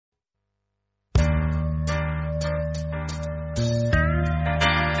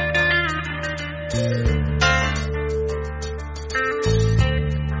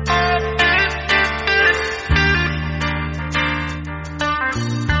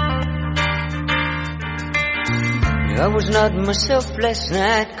I was not myself last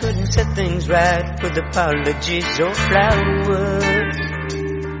night, couldn't set things right with apologies or flowers.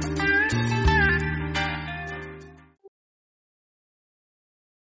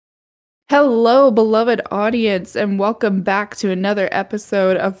 Hello, beloved audience, and welcome back to another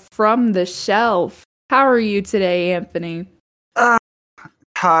episode of From the Shelf. How are you today, Anthony?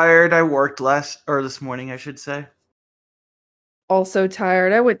 Tired. I worked this morning, I should say. Also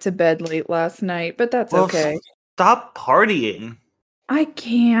tired. I went to bed late last night, but that's okay. Stop partying. I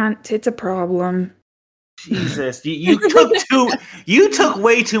can't. It's a problem. Jesus, you took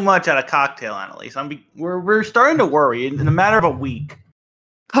way too much at a cocktail, Annalise. We're starting to worry in a matter of a week.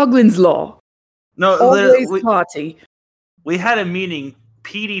 Coughlin's Law. No, always party. We had a meeting.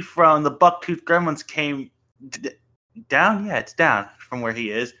 Petey from the Bucktooth Gremlins came down. Yeah, it's down from where he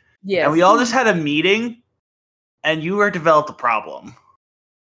is. Yeah, and we all just had a meeting, and you developed a problem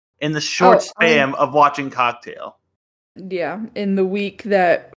in the short span of watching Cocktail. Yeah, in the week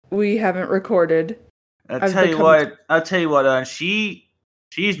that we haven't recorded. I'll tell you what. She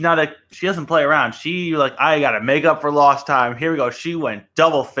doesn't play around. I gotta make up for lost time. Here we go. She went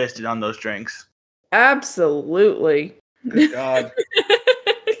double fisted on those drinks. Absolutely. Good God.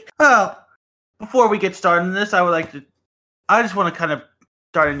 Well, before we get started on this, I just want to kind of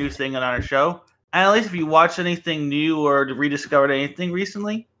start a new thing on our show. Annalise, have you watched anything new or rediscovered anything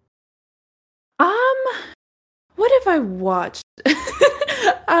recently? What have I watched?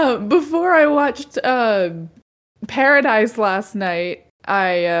 Before I watched Paradise last night,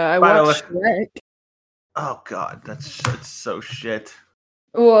 I watched Shrek. Oh God, it's so shit.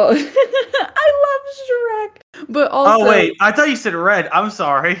 Well, I love Shrek, but also. Oh wait, I thought you said Red. I'm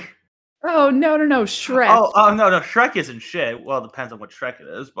sorry. Oh no, Shrek. Oh no, Shrek isn't shit. Well, it depends on what Shrek it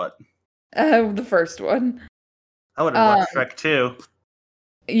is, but. The first one. I would have watched Shrek too.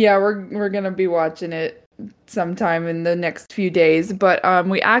 Yeah, we're gonna be watching it sometime in the next few days, but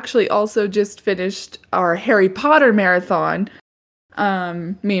we actually also just finished our Harry Potter marathon.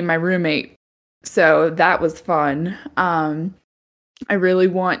 Me and my roommate. So that was fun. I really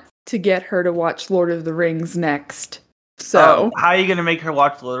want to get her to watch Lord of the Rings next. So how are you gonna make her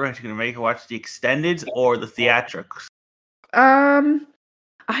watch Lord of the Rings? Are you gonna make her watch the extended or the theatrics?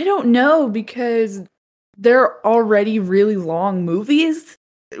 I don't know, because they're already really long movies.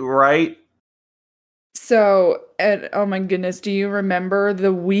 Right. So, and oh my goodness, do you remember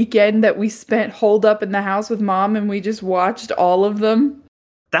the weekend that we spent holed up in the house with Mom and we just watched all of them?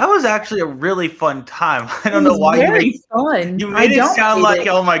 That was actually a really fun time. I don't know why you made it sound like,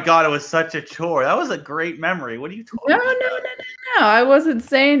 oh my God, it was such a chore. That was a great memory. What are you talking about? No. I wasn't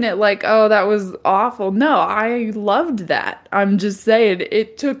saying it like, oh, that was awful. No, I loved that. I'm just saying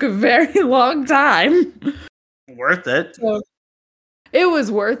it took a very long time. Worth it. So, it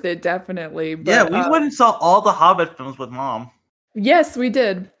was worth it, definitely. But, yeah, we went and saw all the Hobbit films with Mom. Yes, we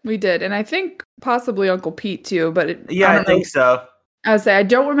did. And I think possibly Uncle Pete too, but I think so. I would say I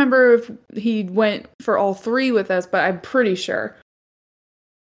don't remember if he went for all three with us, but I'm pretty sure.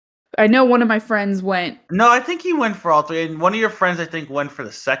 I know one of my friends went. No, I think he went for all three, and one of your friends, I think, went for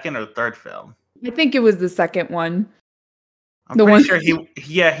the second or third film. I think it was the second one. I'm pretty sure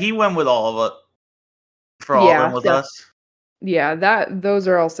he went with all of it. For all of them with us. Yeah, those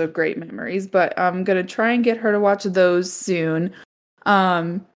are also great memories, but I'm gonna try and get her to watch those soon.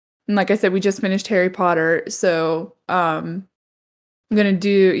 And like I said, we just finished Harry Potter, so I'm gonna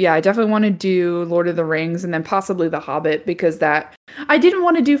I definitely want to do Lord of the Rings and then possibly The Hobbit, because I didn't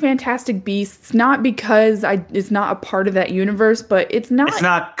want to do Fantastic Beasts, not because it's not a part of that universe, but it's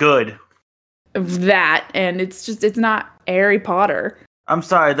not good. That, and it's not Harry Potter. I'm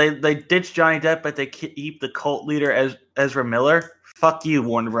sorry, they ditched Johnny Depp, but they keep the cult leader as Ezra Miller. Fuck you,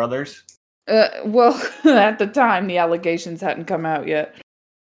 Warner Brothers. Well, at the time, the allegations hadn't come out yet.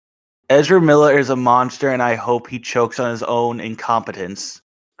 Ezra Miller is a monster, and I hope he chokes on his own incompetence.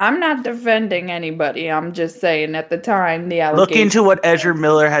 I'm not defending anybody. I'm just saying at the time, the allegations... Look into what Ezra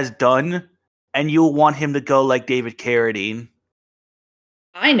Miller has done, and you'll want him to go like David Carradine.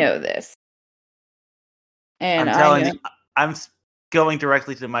 I know this. And I'm going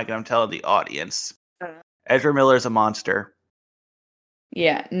directly to the mic, and I'm telling the audience. Ezra Miller is a monster.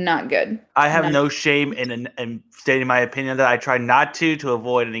 Yeah, not good. I have no shame in stating my opinion that I try not to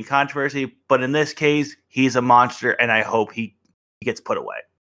avoid any controversy, but in this case, he's a monster, and I hope he gets put away.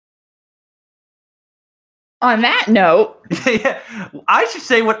 On that note... yeah, I should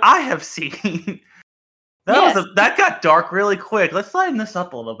say what I have seen. That got dark really quick. Let's lighten this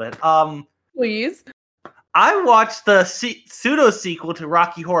up a little bit. Please. I watched the pseudo-sequel to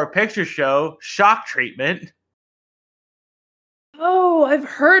Rocky Horror Picture Show, Shock Treatment. Oh, I've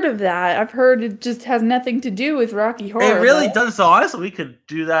heard of that. I've heard it just has nothing to do with Rocky Horror. It really does. So honestly, we could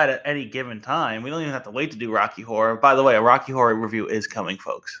do that at any given time. We don't even have to wait to do Rocky Horror. By the way, a Rocky Horror review is coming,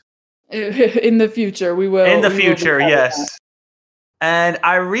 folks. In the future, we will. In the future, yes. And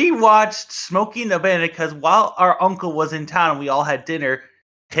I rewatched Smokey and the Bandit because while our uncle was in town and we all had dinner,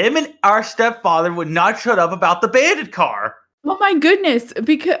 him and our stepfather would not shut up about the Bandit car. Oh my goodness,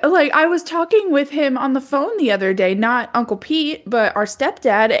 because I was talking with him on the phone the other day, not Uncle Pete, but our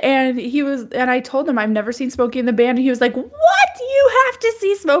stepdad, and I told him I've never seen Smokey and the Bandit. He was like, "What? You have to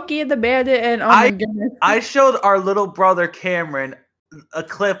see Smokey and the Bandit." And oh my goodness. I showed our little brother Cameron a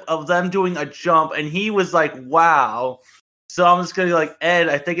clip of them doing a jump, and he was like, "Wow." So I'm just gonna be like, Ed,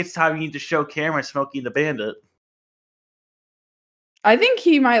 I think it's time you need to show Cameron Smokey and the Bandit. I think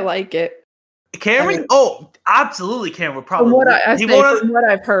he might like it. Cameron, absolutely, Cameron would probably. From what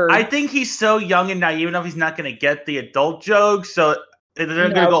I've heard, I think he's so young and naive enough. He's not going to get the adult jokes, so they're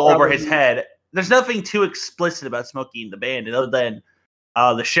going to go over his head. There's nothing too explicit about Smokey and the Bandit other than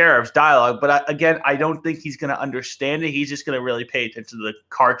the sheriff's dialogue. But I don't think he's going to understand it. He's just going to really pay attention to the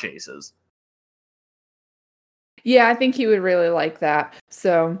car chases. Yeah, I think he would really like that.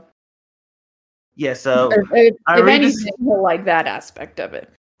 So, yeah. So if anything, he'll like that aspect of it.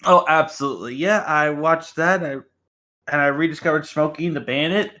 Oh, absolutely. Yeah, I watched that, and I rediscovered Smokey and the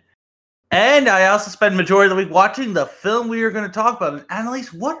Bandit. And I also spent the majority of the week watching the film we are going to talk about. And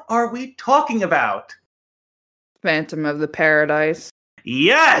Annalise, what are we talking about? Phantom of the Paradise.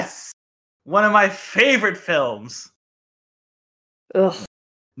 Yes! One of my favorite films. Ugh.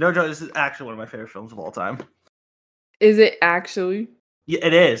 No joke, this is actually one of my favorite films of all time. Is it actually? Yeah,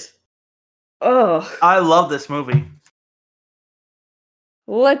 it is. Ugh. I love this movie.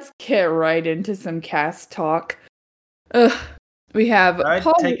 Let's get right into some cast talk. We have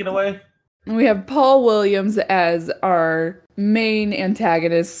take it away. We have Paul Williams as our main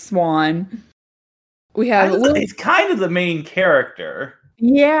antagonist, Swan. We have he's kind of the main character.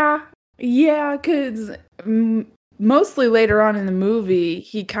 Yeah, because mostly later on in the movie,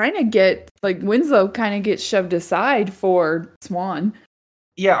 he kind of Winslow kind of gets shoved aside for Swan.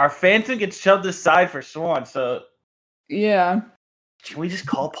 Yeah, our Phantom gets shoved aside for Swan. So yeah. Can we just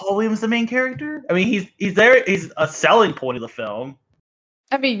call Paul Williams the main character? I mean, he's there. He's a selling point of the film.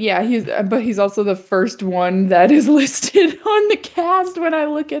 I mean, yeah, he's also the first one that is listed on the cast when I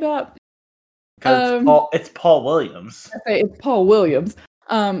look it up. It's Paul Williams. It's Paul Williams.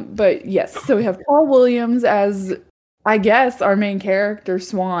 But yes, so we have Paul Williams as, I guess, our main character,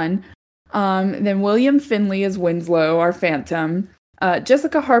 Swan. Then William Finley as Winslow, our Phantom.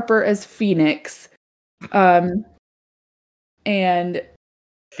 Jessica Harper as Phoenix. And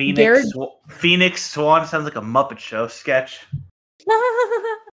Phoenix Swan sounds like a Muppet Show sketch.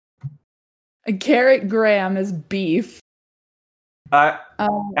 Garrett Graham is Beef.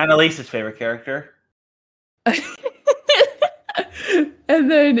 Annalise's favorite character. And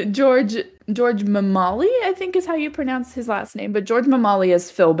then George Mamali, I think is how you pronounce his last name, but George Mamali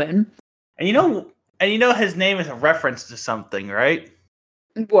is Philbin. And you know his name is a reference to something, right?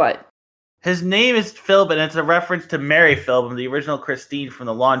 What? His name is Philbin, and it's a reference to Mary Philbin, the original Christine from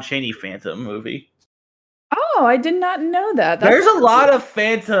the Lon Chaney Phantom movie. Oh, I did not know that. There's a lot of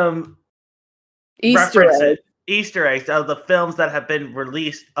Phantom Easter eggs of the films that have been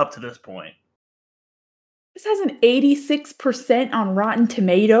released up to this point. This has an 86% on Rotten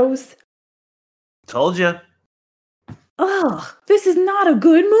Tomatoes. Told you. Ugh, this is not a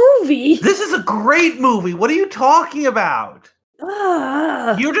good movie. This is a great movie. What are you talking about?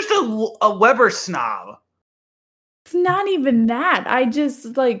 You're just a Weber snob. It's not even that. I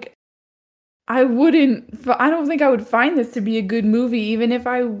just I don't think I would find this to be a good movie even if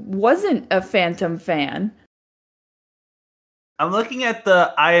I wasn't a Phantom fan. I'm looking at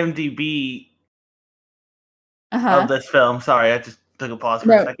the IMDb of this film. Sorry, I just took a pause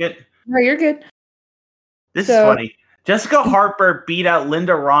for a second. No, you're good. This is funny. Jessica Harper beat out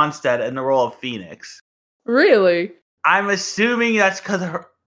Linda Ronstadt in the role of Phoenix. Really? I'm assuming that's because of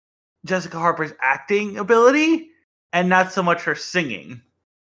Jessica Harper's acting ability and not so much her singing.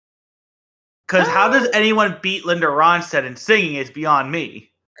 Because how does anyone beat Linda Ronstadt in singing is beyond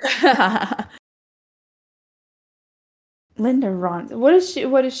me. Linda Ronstadt.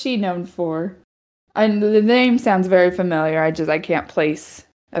 What is she known for? And the name sounds very familiar. I can't place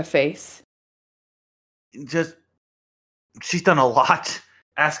a face. She's done a lot.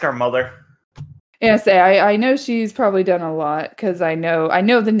 Ask our mother. Yeah, I know she's probably done a lot because I know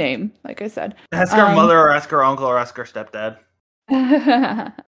the name, like I said. Ask our mother or ask her uncle or ask her stepdad.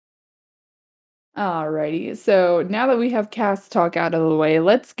 Alrighty, so now that we have cast talk out of the way,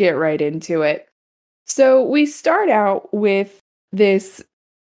 let's get right into it. So we start out with this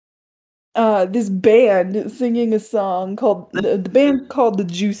band singing a song called the band called the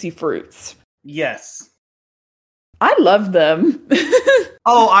Juicy Fruits. Yes. I love them.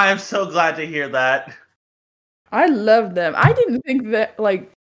 Oh, I am so glad to hear that. I love them. I didn't think that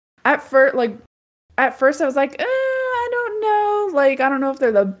at first I was like, I don't know. I don't know if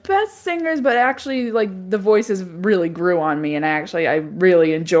they're the best singers, but actually the voices really grew on me, and I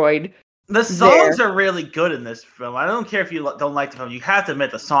really enjoyed. The songs are really good in this film. I don't care if you don't like the film. You have to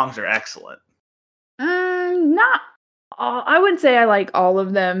admit the songs are excellent. Not all. I wouldn't say I like all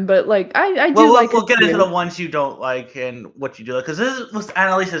of them, but I do We'll get into the ones you don't like and what you do like, because this was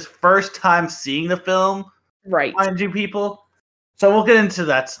Annalise's first time seeing the film. Right. Mind you, people. So we'll get into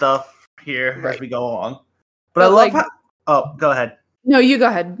that stuff here as we go along. But I love how... Oh, go ahead. No, you go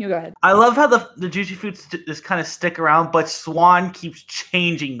ahead. I love how the Juicy Fruits just kind of stick around, but Swan keeps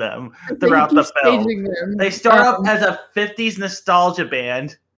changing them throughout the film. They start up as a 50s nostalgia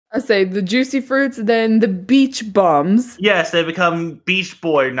band. I say the Juicy Fruits, then the Beach Bums. Yes, they become Beach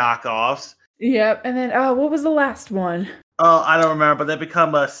Boy knockoffs. Yep, and then what was the last one? Oh, I don't remember, but they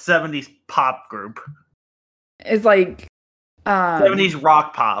become a 70s pop group. It's like 70s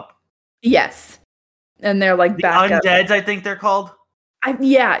rock pop. Yes, and they're like the Undeads, I think they're called.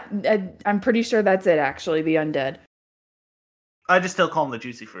 I'm pretty sure that's it. Actually, the Undead. I just still call them the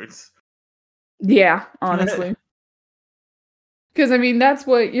Juicy Fruits. Yeah, honestly. Because, that's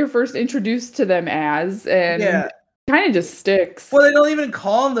what you're first introduced to them as, and kind of just sticks. Well, they don't even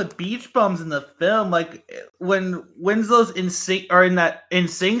call them the Beach Bums in the film. When Winslow's in Sing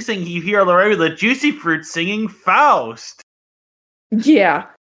Sing, you hear on the radio the Juicy Fruits singing Faust. Yeah,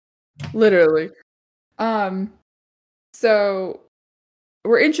 literally. So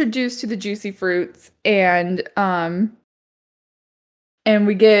we're introduced to the Juicy Fruits, and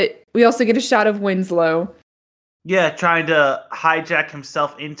we also get a shot of Winslow. Yeah, trying to hijack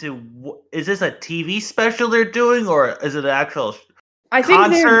himself into... Is this a TV special they're doing, or is it an actual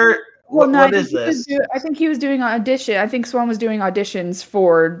concert? What is this? I think he was doing an audition. I think Swan was doing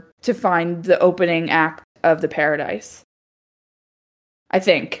auditions to find the opening act of the Paradise. I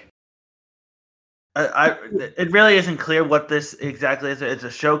think. It really isn't clear what this exactly is. It's a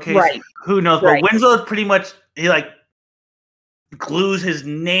showcase. Right. Who knows? But Winslow is pretty much... He, glues his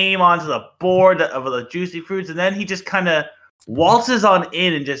name onto the board of the Juicy Fruits, and then he just kind of waltzes on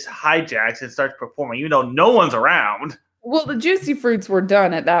in and just hijacks and starts performing, even though no one's around. Well, the Juicy Fruits were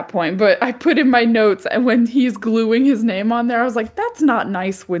done at that point, but I put in my notes, and when he's gluing his name on there, I was like, that's not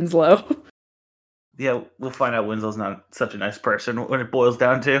nice, Winslow. Yeah, we'll find out Winslow's not such a nice person when it boils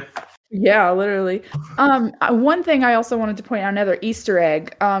down to. Yeah, literally. One thing I also wanted to point out, another Easter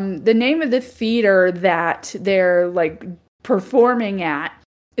egg. The name of the theater that they're performing at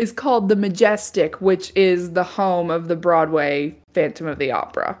is called the Majestic, which is the home of the Broadway Phantom of the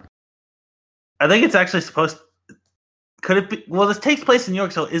Opera. I think it's actually supposed... Could it be... Well, this takes place in New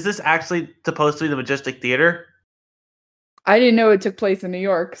York, so is this actually supposed to be the Majestic Theater? I didn't know it took place in New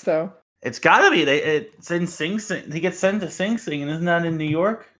York, so... It's gotta be. It's in Sing Sing. He gets sent to Sing Sing, and isn't that in New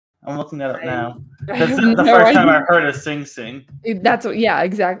York? I'm looking that up now. That's the first time I heard of Sing Sing. That's what... Yeah,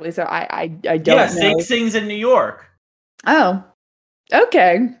 exactly. So I don't know. Yeah, Sing Sing's in New York. Oh,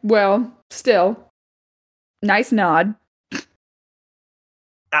 okay. Well, still, nice nod.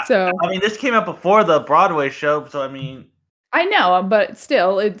 So, this came out before the Broadway show, so I know, but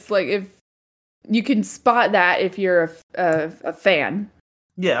still, it's if you can spot that if you're a fan.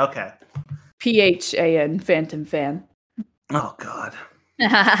 Yeah. Okay. PHAN, Phantom fan. Oh God.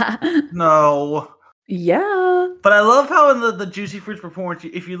 No. Yeah. But I love how in the Juicy Fruits performance,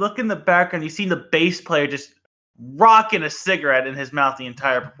 if you look in the background, you see the bass player just rocking a cigarette in his mouth the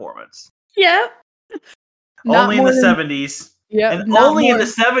entire performance. Yeah. Only in the 70s. Yeah. And only in the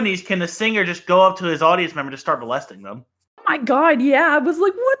 70s can the singer just go up to his audience member to start molesting them. Oh my God, yeah. I was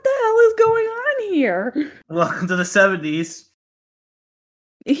like, what the hell is going on here? Welcome to the 70s.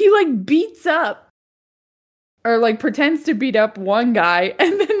 He beats up or pretends to beat up one guy,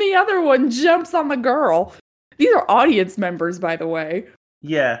 and then the other one jumps on the girl. These are audience members, by the way.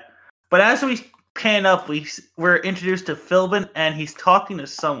 Yeah. But as we pan up, we're introduced to Philbin, and he's talking to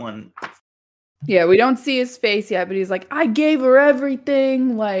someone. Yeah, we don't see his face yet, but he's like, I gave her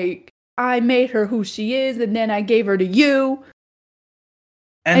everything. I made her who she is, and then I gave her to you.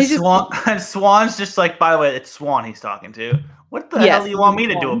 And Swan's just by the way, it's Swan he's talking to. What the hell do you want me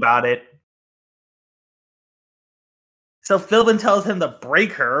to do about it? So Philbin tells him to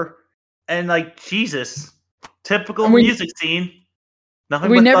break her, and Jesus, typical music scene.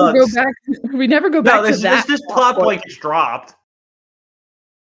 Nothing we but never thugs. go back. We never go back to that. This plot point gets dropped.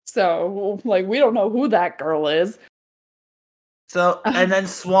 So we don't know who that girl is. So, and then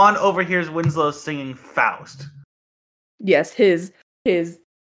Swan overhears Winslow singing Faust. Yes, his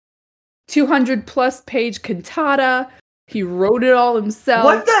 200+ page cantata. He wrote it all himself.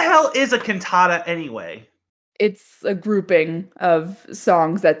 What the hell is a cantata anyway? It's a grouping of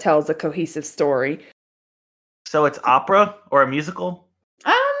songs that tells a cohesive story. So it's opera or a musical?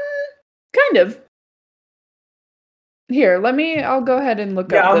 Kind of. Here, I'll go ahead and look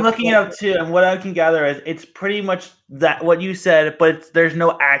up. Yeah, I'm looking it up too, and what I can gather is it's pretty much that what you said, but there's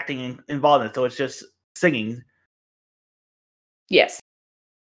no acting involved in it, so it's just singing. Yes.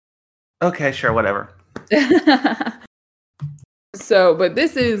 Okay, sure, whatever. So, but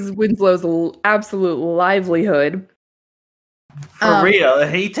this is Winslow's absolute livelihood. For real,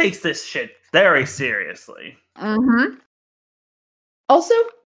 he takes this shit very seriously. Mm-hmm. Also,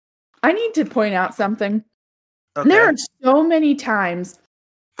 I need to point out something. Okay. There are so many times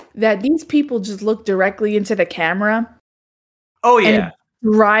that these people just look directly into the camera. Oh, yeah. And it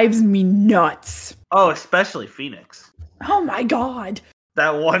drives me nuts. Oh, especially Phoenix. Oh, my God.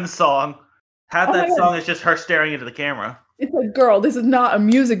 That one song. Half that song is just her staring into the camera. It's like, girl, this is not a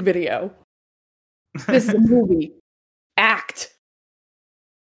music video. This is a movie. Act.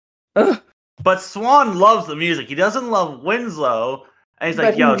 Ugh. But Swan loves the music. He doesn't love Winslow. And he's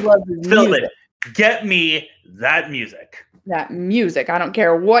like, yo, Philbin, get me that music. That music. I don't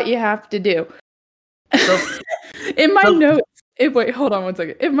care what you have to do. So, in my notes, wait, hold on one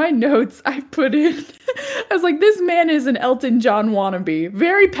second. In my notes, I put in, I was like, this man is an Elton John wannabe.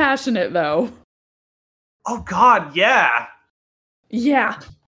 Very passionate, though. Oh, God, yeah. Yeah.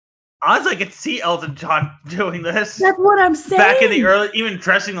 Honestly, I could see Elton John doing this. That's what I'm saying. Back in the early, even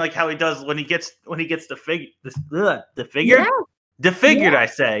dressing like how he does when he gets defigured. Yeah. Defigured, I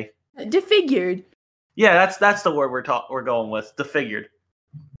say. Defigured. Yeah, that's the word we're going with. Defigured.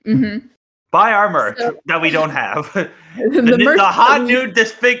 Mm-hmm. Buy our merch that we don't have. the hot new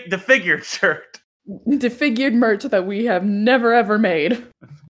defigured shirt. Defigured merch that we have never ever made.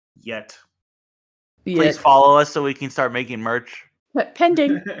 Yet. Please follow us so we can start making merch.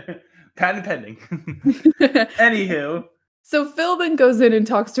 Pending. Patent pending. Anywho. So Philbin goes in and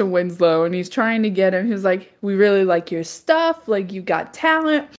talks to Winslow, and he's trying to get him. He's like, we really like your stuff. Like, you got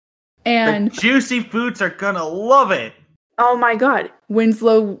talent. And the Juicy Fruits are gonna love it. Oh my God.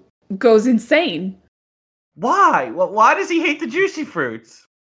 Winslow goes insane. Why? Why does he hate the Juicy Fruits?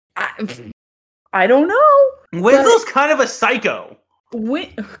 I don't know. Winslow's kind of a psycho.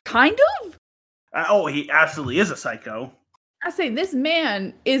 Kind of? He absolutely is a psycho. I say this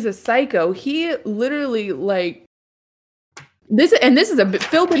man is a psycho. He literally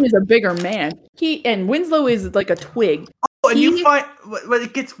Philbin is a bigger man. And Winslow is like a twig. Oh, and you find, but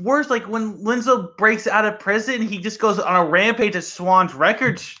it gets worse. Like when Winslow breaks out of prison, he just goes on a rampage at Swan's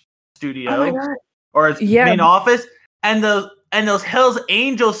record studio or his main office, and those Hell's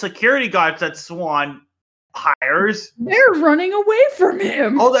Angels security guards that Swan hires, they're running away from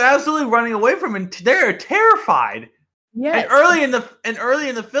him. Oh, they're absolutely running away from him. They're terrified. Yes. And early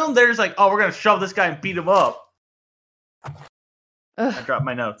in the film, they're just like, "Oh, we're gonna shove this guy and beat him up." I dropped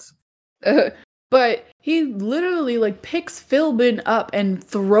my notes. But he literally picks Philbin up and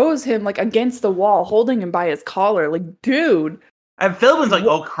throws him against the wall, holding him by his collar. Dude. And Philbin's like,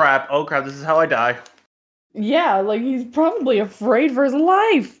 "Oh crap! This is how I die." Yeah, he's probably afraid for his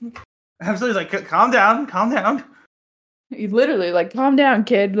life. Absolutely, he's like, calm down. He literally calm down,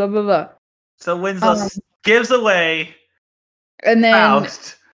 kid. Blah blah blah. So Winslow gives away. And then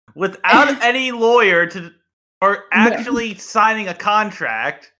Faust without any lawyer or actually signing a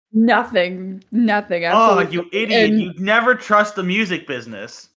contract. Nothing. Absolutely. Oh, you idiot. You never trust the music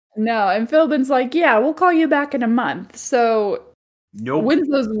business. No, and Philbin's like, yeah, we'll call you back in a month. So nope.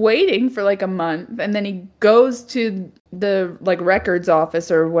 Winslow's waiting for a month, and then he goes to the records office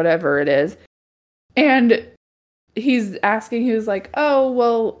or whatever it is. And he's asking, he was like, oh,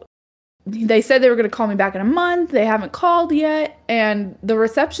 well, they said they were going to call me back in a month. They haven't called yet. And the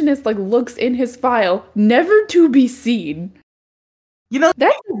receptionist looks in his file, never to be seen. You know,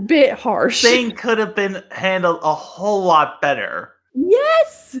 that's a bit harsh. Thing could have been handled a whole lot better.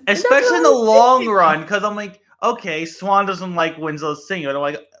 Yes! Especially in the long run, because I'm like, okay, Swan doesn't like Winslow singing. And I'm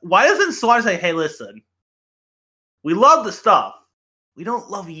like, why doesn't Swan say, hey, listen, we love the stuff. We don't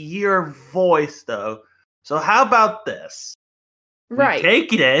love your voice, though. So how about this? Right. We take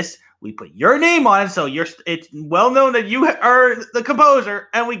this, we put your name on it, so it's well known that you are the composer,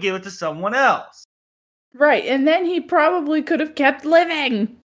 and we give it to someone else. Right, and then he probably could have kept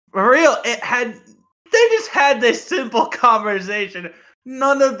living. For real, they just had this simple conversation.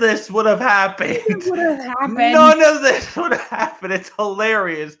 None of this would have happened. None of this would have happened. It's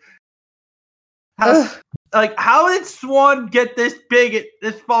hilarious. Like, how did Swan get this big,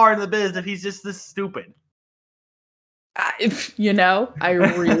 this far in the biz if he's just this stupid? I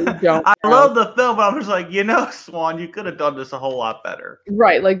really don't. I love the film, but I'm just like, Swan, you could have done this a whole lot better.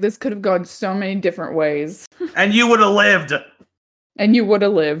 Right, like this could have gone so many different ways. And you would have lived.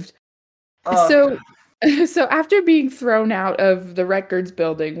 So after being thrown out of the records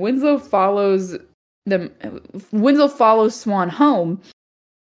building, Winslow follows Swan home.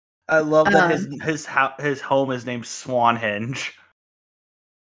 I love that his home is named Swanhenge.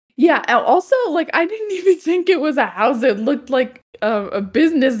 Yeah, also, like, I didn't even think it was a house. It looked like a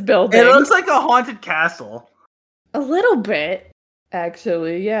business building. It looks like a haunted castle. A little bit,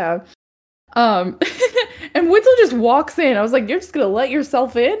 actually, yeah. And Winslow just walks in. I was like, you're just gonna let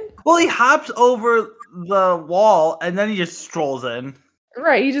yourself in? Well, he hops over the wall, and then he just strolls in.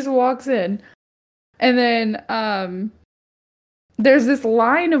 Right, he just walks in. And then, there's this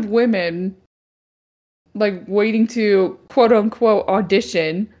line of women, like, waiting to, quote-unquote,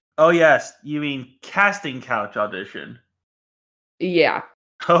 audition. Oh, yes. You mean casting couch audition. Yeah.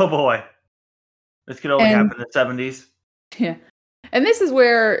 Oh, boy. This could only happen in the 70s. Yeah. And this is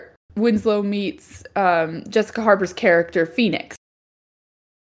where Winslow meets Jessica Harper's character, Phoenix.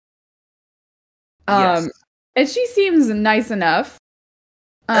 Yes. And she seems nice enough.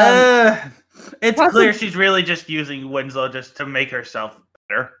 It's clear she's really just using Winslow just to make herself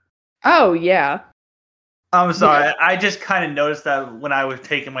better. Oh, yeah. I'm sorry. Yeah. I just kind of noticed that when I was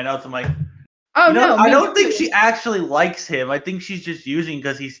taking my notes. I'm like, no. I don't think she actually likes him. I think she's just using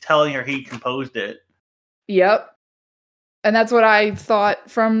because he's telling her he composed it. Yep. And that's what I thought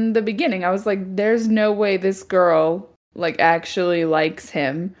from the beginning. I was like, there's no way this girl, like, actually likes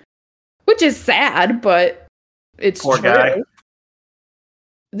him. Which is sad, but it's Poor true. Guy.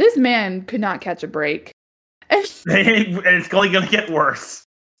 This man could not catch a break. And it's only going to get worse.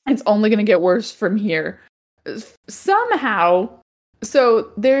 It's only going to get worse from here. Somehow,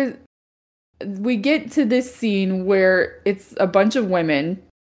 so we get to this scene where it's a bunch of women,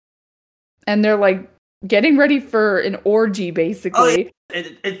 and they're like getting ready for an orgy, basically. Oh,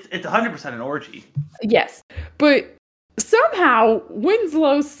 it's 100% an orgy. Yes, but somehow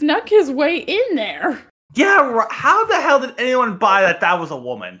Winslow snuck his way in there. Yeah, how the hell did anyone buy that was a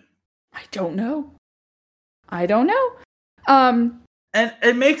woman? I don't know. And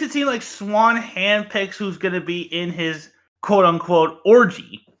it makes it seem like Swan handpicks who's going to be in his quote-unquote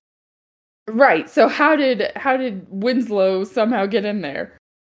orgy. Right. So how did Winslow somehow get in there?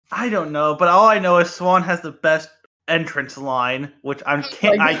 I don't know, but all I know is Swan has the best entrance line, which I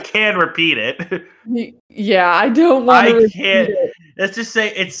can repeat it. Yeah, I don't want to repeat it. Let's just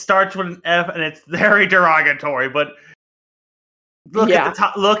say it starts with an F and it's very derogatory, but look at the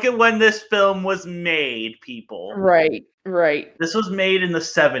top. Look at when this film was made, people. Right. This was made in the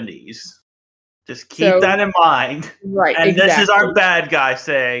 70s. Just keep that in mind. Right, and exactly. This is our bad guy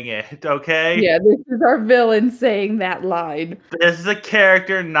saying it, okay? Yeah, this is our villain saying that line. This is a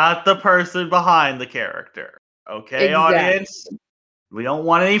character, not the person behind the character. Okay, exactly. Audience? We don't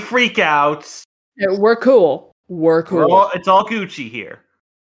want any freakouts. Yeah, we're cool. It's all Gucci here.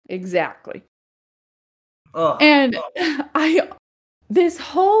 Exactly. And this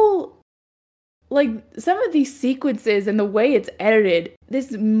whole, like, some of these sequences and the way it's edited,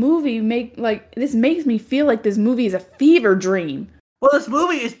 this makes me feel like this movie is a fever dream. Well, this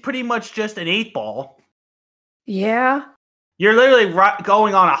movie is pretty much just an 8-ball. Yeah. You're literally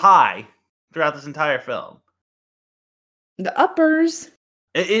going on a high throughout this entire film. The uppers.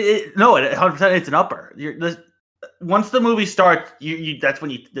 No, 100% it's an upper. Once the movie starts, that's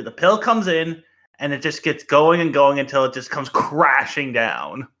when the pill comes in, and it just gets going and going until it just comes crashing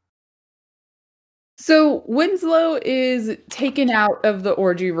down. So Winslow is taken out of the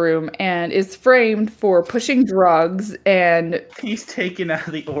orgy room and is framed for pushing drugs, and he's taken out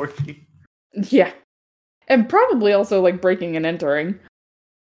of the orgy. Yeah. And probably also like breaking and entering.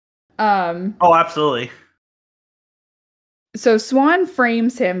 Oh, absolutely. So Swan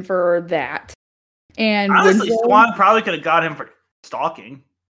frames him for that. And honestly, Swan probably could have got him for stalking.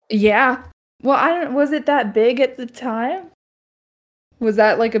 Yeah. Well, was it that big at the time? Was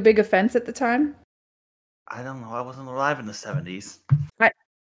that like a big offense at the time? I don't know. I wasn't alive in the 70s.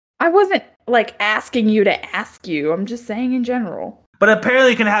 I wasn't like asking you to ask you. I'm just saying in general. But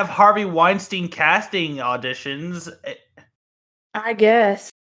apparently you can have Harvey Weinstein casting auditions. I guess.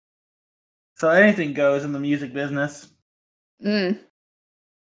 So anything goes in the music business.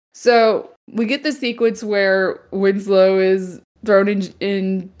 So we get the sequence where Winslow is thrown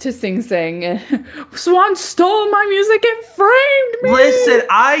into Sing Sing. Swan stole my music and framed me. Listen,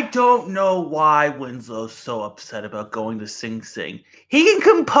 I don't know why Winslow's so upset about going to Sing Sing. He can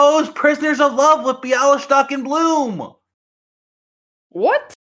compose Prisoners of Love with Bialystok and Bloom.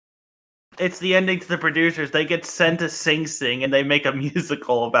 What? It's the ending to the producers. They get sent to Sing Sing and they make a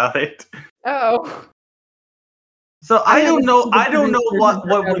musical about it. Oh. So I don't know what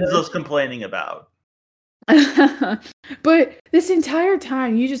Winslow's complaining about. But this entire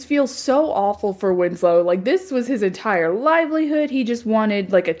time, you just feel so awful for Winslow. Like, this was his entire livelihood. He just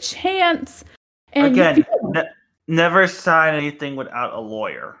wanted, like, a chance. And again, never sign anything without a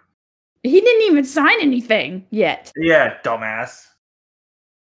lawyer. He didn't even sign anything yet. Yeah, dumbass.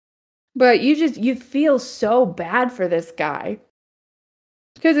 But you feel so bad for this guy.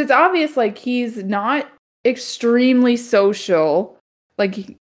 Because it's obvious, like, he's not extremely social.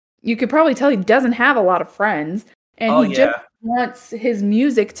 Like, you could probably tell he doesn't have a lot of friends. And he just wants his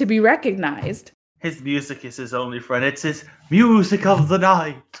music to be recognized. His music is his only friend. It's his music of the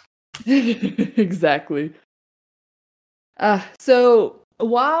night. Exactly. So,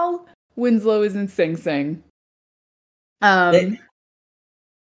 while Winslow is in Sing Sing, go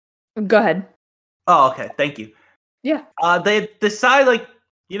ahead. Oh, okay. Thank you. Yeah. They decide, like,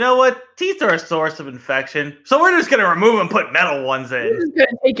 you know what? Teeth are a source of infection, so we're just gonna remove and put metal ones in. We're just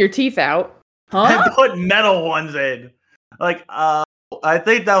gonna take your teeth out, huh? And put metal ones in. Like, I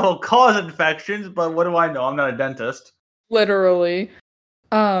think that will cause infections, but what do I know? I'm not a dentist. Literally.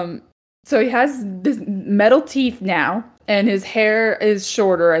 So he has this metal teeth now, and his hair is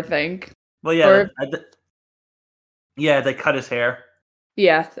shorter, I think. Well, yeah. They cut his hair.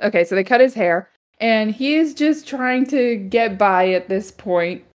 Yeah, okay, so they cut his hair, and he's just trying to get by at this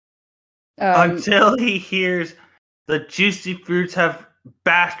point. Until he hears the Juicy Fruits have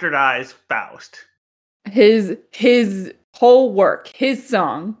bastardized Faust. His whole work, his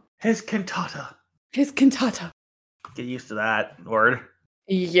song. His cantata. Get used to that word.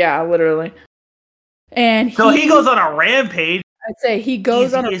 Yeah, literally. And so he goes on a rampage. I'd say he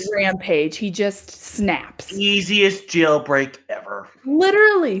goes on a rampage. He just snaps. Easiest jailbreak ever.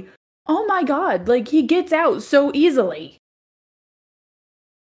 Literally. Oh my god. Like, he gets out so easily.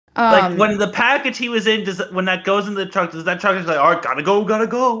 Like, when the package he was in, when that goes in the truck, does that truck is like, all right, gotta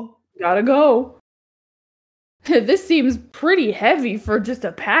go. This seems pretty heavy for just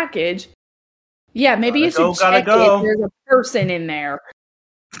a package. Yeah, maybe you should check it if there's a person in there.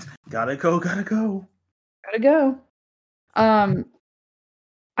 Gotta go.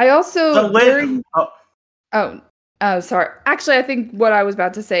 I also... So sorry. Actually, I think what I was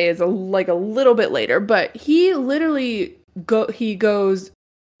about to say is a little bit later, but he literally goes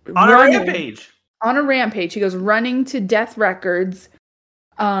on a rampage. On a rampage. He goes running to Death Records.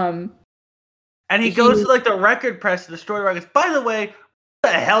 And he goes to, like, the record press to destroy the records. By the way,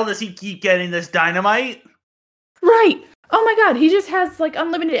 where the hell does he keep getting this dynamite? Right. Oh my god, he just has, like,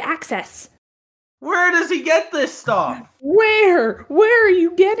 unlimited access. Where does he get this stuff? Where are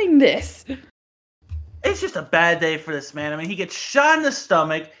you getting this? It's just a bad day for this man. I mean, he gets shot in the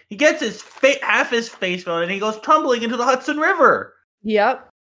stomach, he gets his half his face blown, and he goes tumbling into the Hudson River. Yep.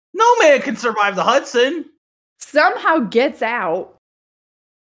 No man can survive the Hudson. Somehow gets out.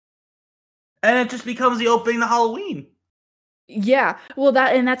 And it just becomes the opening to Halloween. Yeah, well,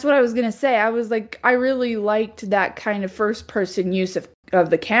 that's what I was gonna say. I was like, I really liked that kind of first-person use of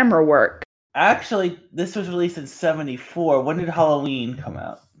the camera work. Actually, this was released in '74. When did Halloween come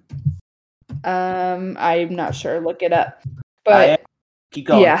out? I'm not sure. Look it up. But keep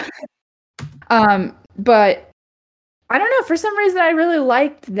going. Yeah. But I don't know. For some reason, I really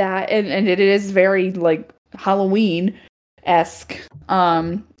liked that, and it is very, like, Halloween-esque.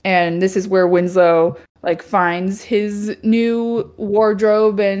 And this is where Winslow, like, finds his new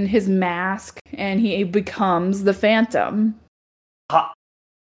wardrobe and his mask, and he becomes the Phantom.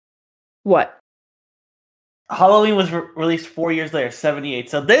 What? Halloween was released 4 years later, 78.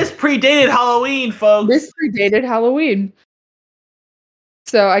 So this predated Halloween, folks. This predated Halloween.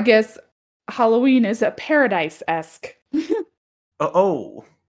 So I guess Halloween is a Paradise-esque. Swan's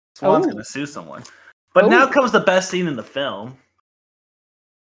gonna sue someone. But now comes the best scene in the film.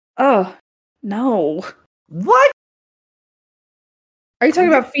 Oh, no. What? Are you talking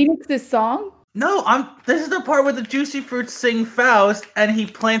about Phoenix's song? No, this is the part where the Juicy Fruits sing Faust and he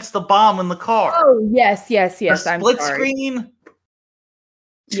plants the bomb in the car. Oh, yes. The split screen.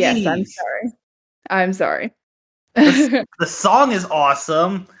 Jeez. Yes, I'm sorry. The song is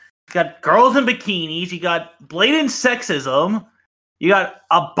awesome. You got girls in bikinis, you got blatant sexism, you got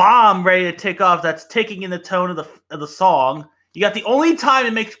a bomb ready to tick off that's ticking in the tone of the song. You got the only time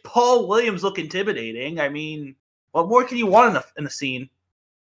it makes Paul Williams look intimidating. I mean, What more can you want in a scene?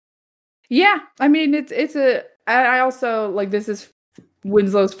 Yeah, I mean, I also, like, this is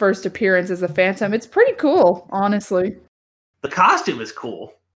Winslow's first appearance as a Phantom. It's pretty cool, honestly. The costume is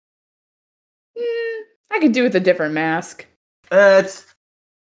cool. I could do with a different mask.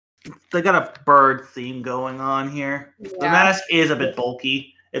 They got a bird theme going on here. Yeah. The mask is a bit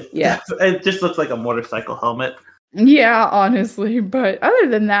bulky. It just looks like a motorcycle helmet. Yeah, honestly. But other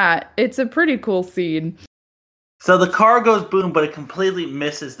than that, it's a pretty cool scene. So the car goes boom, but it completely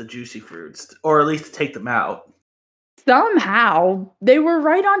misses the juicy fruits, or at least to take them out. Somehow, they were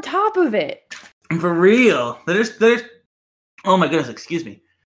right on top of it. For real. There's oh my goodness, excuse me.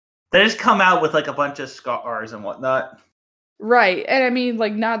 They just come out with like a bunch of scars and whatnot. Right. And I mean,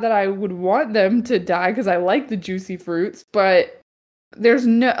 like, not that I would want them to die because I like the juicy fruits, but there's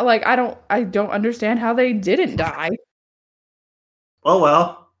no, like, I don't understand how they didn't die. Oh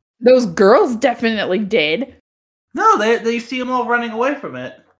well. Those girls definitely did. No, they see them all running away from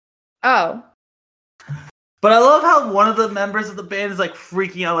it. Oh. But I love how one of the members of the band is like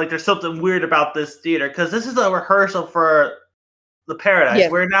freaking out, like there's something weird about this theater, because this is a rehearsal for the Paradise.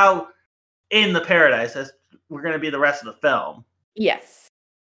 Yes. We're now in the Paradise as we're going to be the rest of the film. Yes.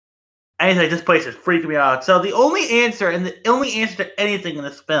 And he's like, this place is freaking me out. So the only answer to anything in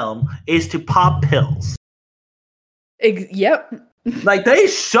this film is to pop pills. Yep. Like, they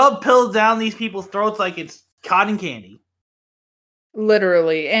shove pills down these people's throats like it's cotton candy.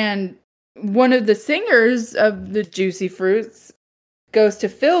 Literally. And one of the singers of the Juicy Fruits goes to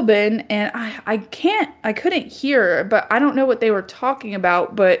Philbin, and I couldn't hear, but I don't know what they were talking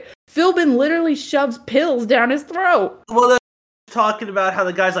about, but Philbin literally shoves pills down his throat. Well, they're talking about how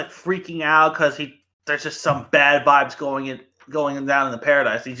the guy's like freaking out because there's just some bad vibes going down in the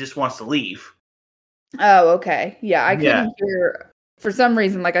Paradise. He just wants to leave. Oh, okay. Yeah, I couldn't hear, for some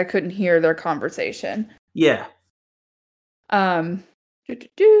reason, like I couldn't hear their conversation. Yeah.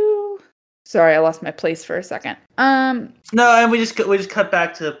 Sorry, I lost my place for a second. No, and we just cut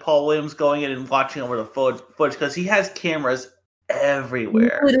back to Paul Williams going in and watching over the footage because he has cameras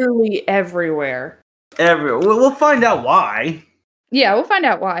everywhere. Literally everywhere. Everywhere. We'll find out why. Yeah, we'll find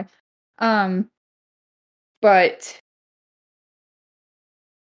out why. But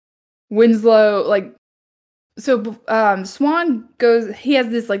Winslow, like, so Swan goes. He has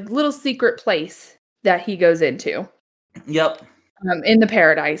this like little secret place that he goes into. Yep. In the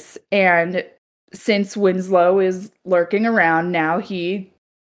Paradise, and since Winslow is lurking around now, he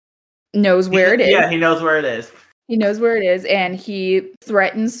knows where it is. Yeah, he knows where it is. He knows where it is, and he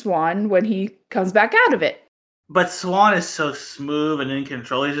threatens Swan when he comes back out of it. But Swan is so smooth and in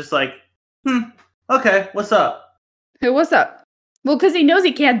control. He's just like, okay, what's up? Hey, what's up? Well, because he knows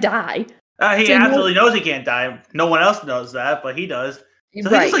he can't die. He absolutely knows he can't die. No one else knows that, but he does. So he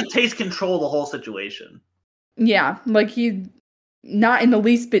just like takes control of the whole situation. Yeah, like he's not in the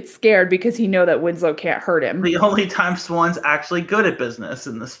least bit scared because he knows that Winslow can't hurt him. The only time Swan's actually good at business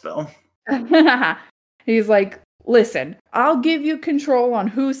in this film. He's like, listen, I'll give you control on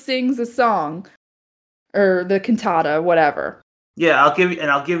who sings a song or the cantata, whatever. Yeah, I'll give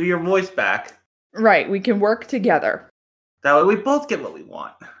you your voice back. Right, we can work together. That way we both get what we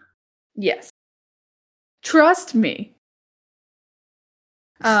want. Yes. Trust me.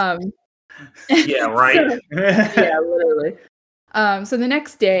 Yeah, right. Yeah, literally. So the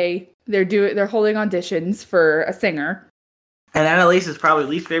next day, they're holding auditions for a singer. And Annalise's probably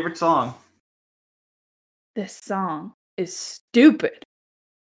least favorite song. This song is stupid.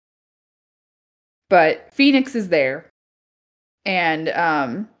 But Phoenix is there. And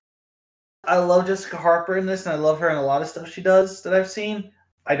I love Jessica Harper in this, and I love her in a lot of stuff she does that I've seen.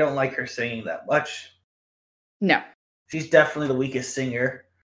 I don't like her singing that much. No. She's definitely the weakest singer.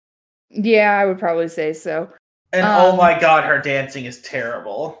 Yeah, I would probably say so. And oh my god, her dancing is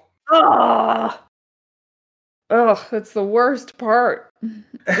terrible. Oh, that's the worst part.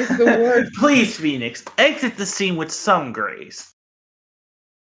 It's the worst. Please, Phoenix, exit the scene with some grace.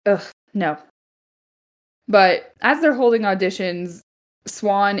 Ugh, no. But as they're holding auditions,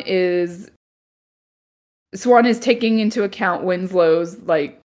 Swan is taking into account Winslow's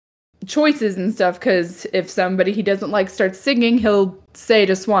like choices and stuff, because if somebody he doesn't like starts singing, he'll say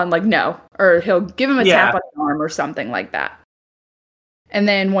to Swan like no, or he'll give him a tap on the arm or something like that. And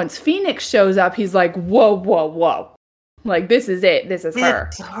then once Phoenix shows up, he's like, whoa, like this is it, this is her.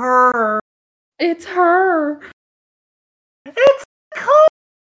 It's her. It's her. It's Nicole.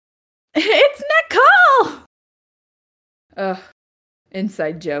 It's Nicole. Ugh,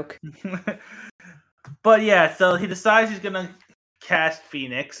 inside joke. But yeah, so he decides he's gonna cast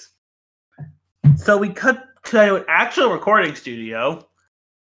Phoenix. So we cut to an actual recording studio,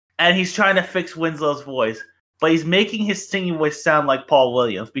 and he's trying to fix Winslow's voice. but he's making his singing voice sound like Paul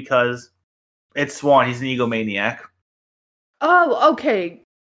Williams because it's Swan. He's an egomaniac. Oh, okay.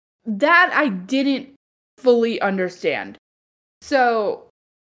 That I didn't fully understand. So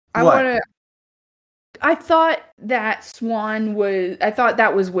I thought that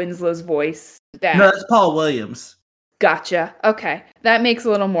was Winslow's voice. No, that's Paul Williams. Gotcha. Okay. That makes a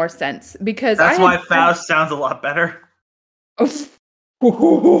little more sense because that's why Faust sounds a lot better. But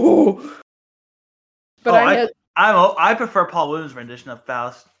I prefer Paul Williams' rendition of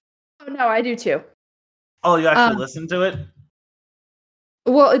Faust. Oh no, I do too. Oh, you actually listened to it?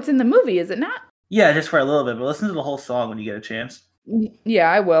 Well, it's in the movie, is it not? Yeah, just for a little bit, but listen to the whole song when you get a chance. Yeah,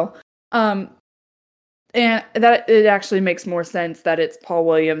 I will. And that it actually makes more sense that it's Paul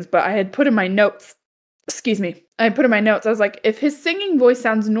Williams, but I had put in my notes. Excuse me. I put in my notes. I was like, if his singing voice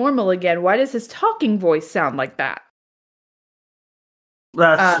sounds normal again, why does his talking voice sound like that?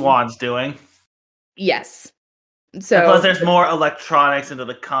 That's Swan's doing. Yes. So and plus, there's more electronics into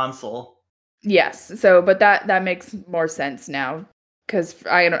the console. Yes. So, but that makes more sense now because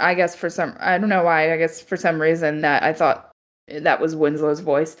I guess I don't know why. I guess for some reason that I thought that was Winslow's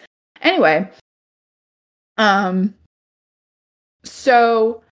voice. Anyway,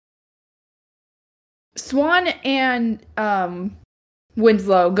 so Swan and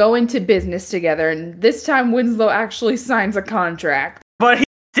Winslow go into business together, and this time Winslow actually signs a contract. But he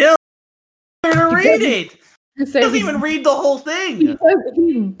still doesn't read it. He doesn't even read the whole thing.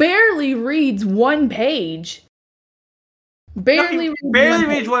 He barely reads one page. Barely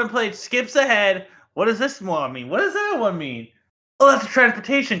reads one page. Skips ahead. What does this one mean? What does that one mean? Oh, that's a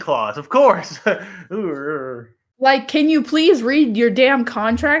transportation clause, of course. Like, can you please read your damn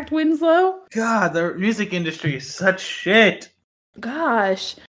contract, Winslow? God, the music industry is such shit.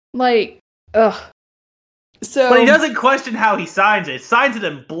 Gosh. Like, ugh. So, but he doesn't question how he signs it. Signs it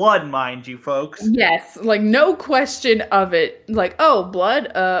in blood, mind you, folks. Yes, like, no question of it. Like, oh,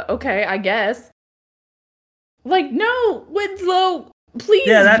 blood? Okay, I guess. Like, no, Winslow, please.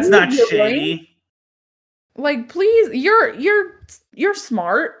 Yeah, that's not shady. Like, please, you're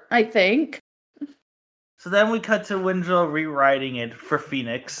smart, I think. So then we cut to Winslow rewriting it for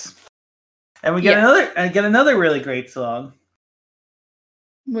Phoenix, and we get another really great song.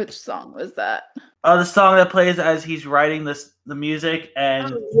 Which song was that? Oh, the song that plays as he's writing the music,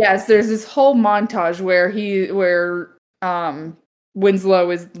 and yes, there's this whole montage where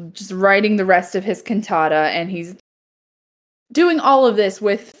Winslow is just writing the rest of his cantata, and he's doing all of this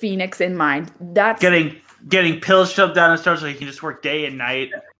with Phoenix in mind. That's getting pills shoved down his throat so he can just work day and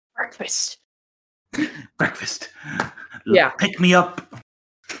night. Breakfast. Yeah. Pick me up.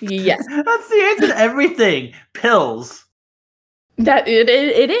 Yes. That's the answer to everything. Pills. That it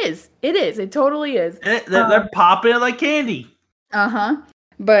is. It is. It totally is. They're popping it like candy.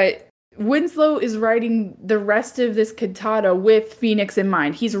 But Winslow is writing the rest of this cantata with Phoenix in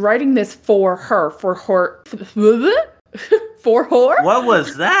mind. He's writing this for her. For her. What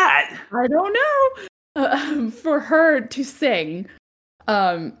was that? I don't know. For her to sing.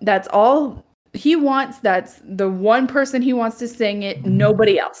 That's all he wants. That's the one person he wants to sing it.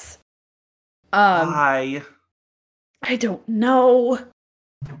 Nobody else. Why? I don't know.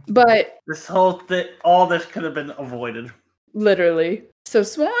 But this whole thing, all this could have been avoided. Literally. So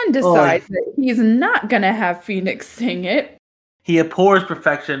Swan decides that he's not gonna have Phoenix sing it. He abhors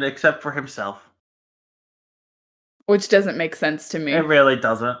perfection except for himself. Which doesn't make sense to me. It really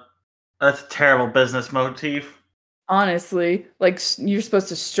doesn't. That's a terrible business motif. Honestly, like, you're supposed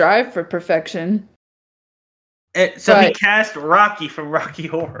to strive for perfection. He cast Rocky from Rocky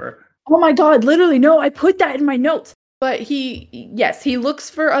Horror. Oh my god, literally, no, I put that in my notes. But he looks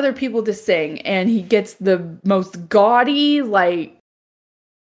for other people to sing, and he gets the most gaudy, like,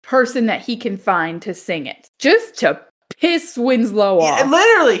 person that he can find to sing it. Just to piss Winslow off. Yeah,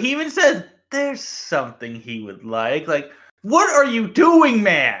 literally, he even says, there's something he would like. Like, what are you doing,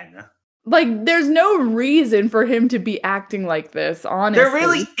 man? Like, there's no reason for him to be acting like this, honestly. There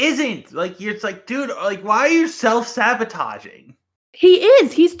really isn't. Like, it's like, dude, like, why are you self-sabotaging? He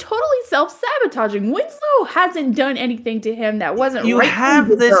is. He's totally self-sabotaging. Winslow hasn't done anything to him that wasn't right. You have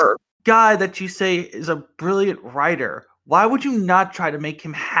this guy that you say is a brilliant writer. Why would you not try to make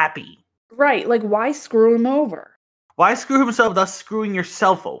him happy? Right. Like, why screw him over? Why screw himself, thus screwing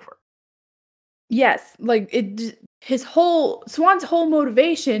yourself over? Yes. Like, Swan's whole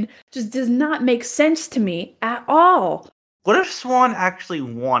motivation just does not make sense to me at all. What if Swan actually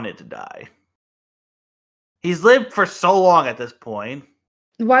wanted to die? He's lived for so long at this point.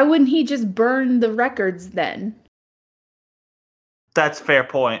 Why wouldn't he just burn the records then? That's a fair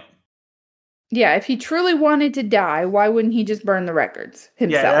point. Yeah, if he truly wanted to die, why wouldn't he just burn the records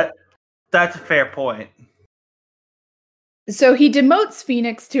himself? Yeah, that's a fair point. So he demotes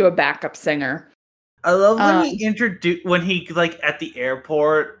Phoenix to a backup singer. I love when when he like at the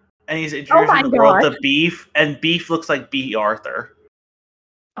airport and he's introducing the world to Beef, and Beef looks like B. Arthur.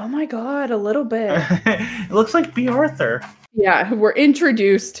 Oh my god, a little bit. It looks like B. Arthur. Yeah, we're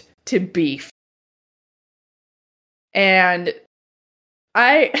introduced to Beef. And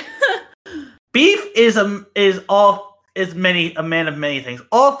Beef is a man of many things.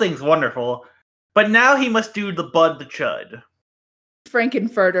 All things wonderful. But now he must do the Bud the Chud.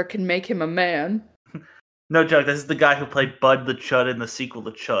 Frankenfurter can make him a man. No joke, this is the guy who played Bud the Chud in the sequel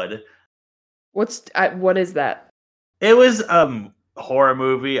to Chud. What is that? It was a horror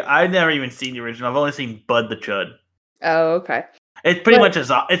movie. I've never even seen the original. I've only seen Bud the Chud. Oh, okay. It's pretty much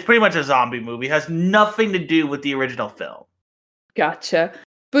a zombie movie. It has nothing to do with the original film. Gotcha.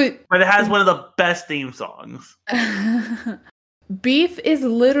 But it has one of the best theme songs. Beef is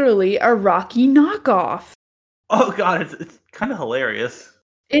literally a Rocky knockoff. Oh god, it's kind of hilarious.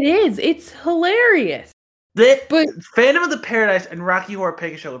 It is. It's hilarious. But Phantom of the Paradise and Rocky Horror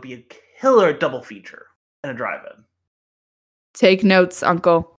Picture Show would be a killer double feature and a drive-in. Take notes,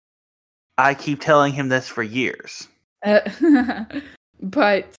 Uncle. I keep telling him this for years.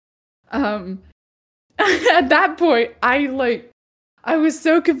 But at that point, I was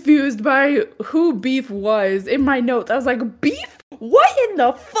so confused by who Beef was. In my notes, I was like, Beef? What in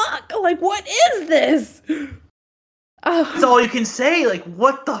the fuck? Like, what is this? That's all you can say. Like,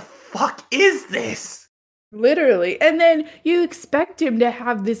 what the fuck is this? Literally. And then you expect him to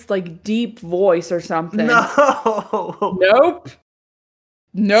have this, like, deep voice or something. No. Nope.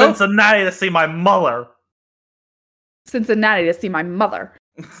 Cincinnati to see my mother. Cincinnati to see my mother.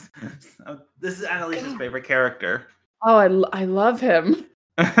 This is Annalise's favorite character. Oh, I love him.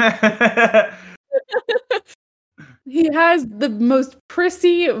 He has the most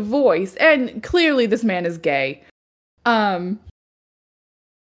prissy voice, and clearly this man is gay. But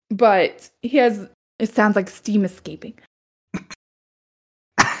it sounds like steam escaping.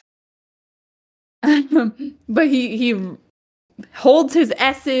 But he holds his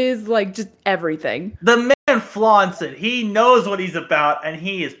S's, like, just everything. The man flaunts it. He knows what he's about, and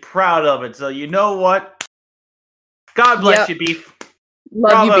he is proud of it. So you know what? God bless you, Beef.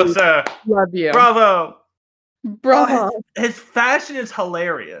 Bravo, you, Beef. Sir. Love you. Bravo. Bravo. His fashion is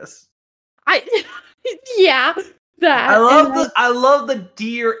hilarious. Yeah, that. I love the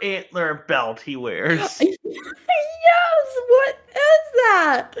deer antler belt he wears. Yes, what is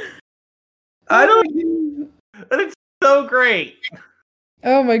that? It's so great.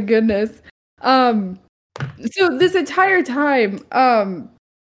 Oh my goodness. So this entire time,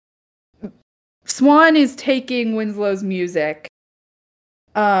 Swan is taking Winslow's music.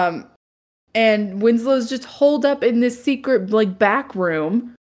 And Winslow's just holed up in this secret, like, back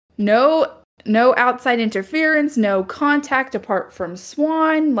room. No outside interference, no contact apart from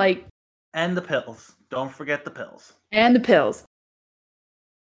Swan, like. And the pills. Don't forget the pills. And the pills.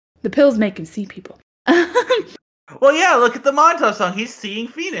 The pills make him see people. Well, yeah, look at the Montage song. He's seeing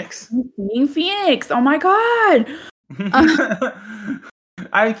Phoenix. Oh my god.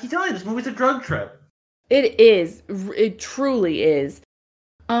 I keep telling you, this movie's a drug trip. It is. It truly is.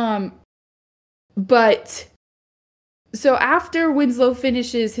 But so after Winslow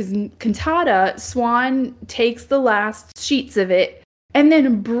finishes his cantata, Swan takes the last sheets of it and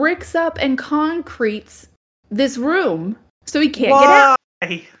then bricks up and concretes this room so he can't get out.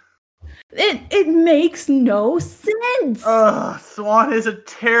 It makes no sense. Swan is a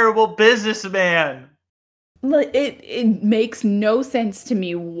terrible businessman. It makes no sense to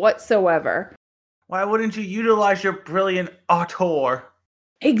me whatsoever. Why wouldn't you utilize your brilliant auteur?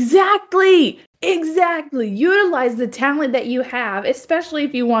 Exactly. Utilize the talent that you have, especially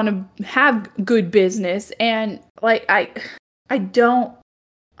if you want to have good business. And like, I don't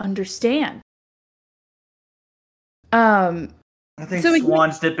understand. I think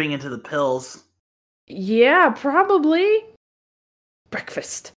Swan's dipping into the pills. Yeah, probably.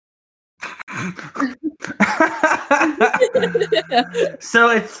 Breakfast. So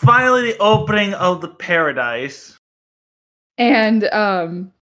it's finally the opening of the paradise. And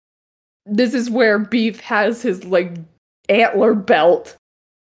this is where Beef has his, like, antler belt.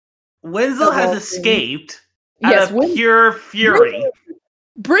 Winslow has escaped out of pure fury.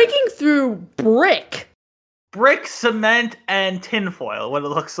 Breaking through brick, cement, and tinfoil, what it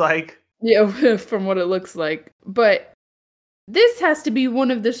looks like. Yeah, from what it looks like. But this has to be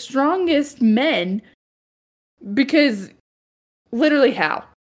one of the strongest men, because literally how?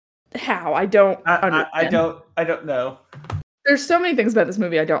 I don't understand. I don't know. There's so many things about this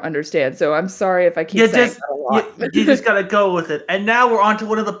movie I don't understand, so I'm sorry if I keep saying that a lot. You just gotta go with it. And now we're on to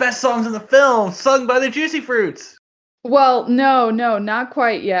one of the best songs in the film, sung by the Juicy Fruits. Well, no, not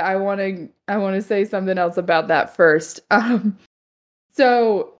quite yet. I wanna say something else about that first.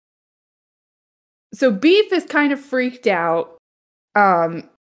 So Beef is kind of freaked out. Um,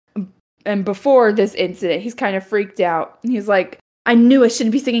 and before this incident, he's kind of freaked out. He's like, I knew I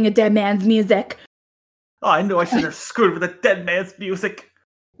shouldn't be singing a dead man's music. Oh, I knew I should have screwed with a dead man's music.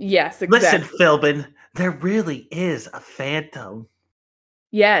 Yes, exactly. Listen, Philbin, there really is a phantom.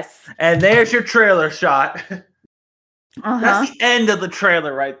 Yes. And there's your trailer shot. That's the end of the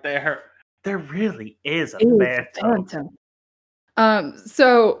trailer right there. There really is a phantom.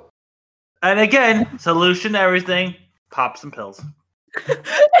 So. And again, solution to everything, pop some pills. And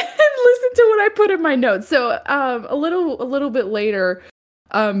listen to what I put in my notes. So a little bit later,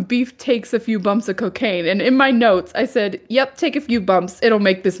 Beef takes a few bumps of cocaine, and in my notes I said, "Yep, take a few bumps. It'll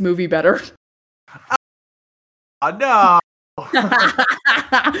make this movie better." Oh no.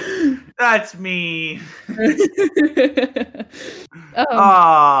 That's me.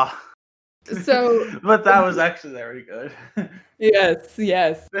 So, but that was actually very good. Yes.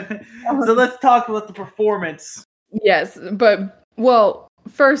 So let's talk about the performance. Yes, but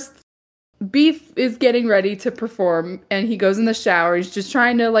first, Beef is getting ready to perform, and he goes in the shower. He's just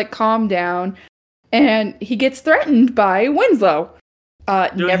trying to like calm down, and he gets threatened by Winslow.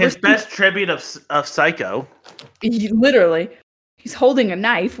 Doing his best tribute of Psycho. He's holding a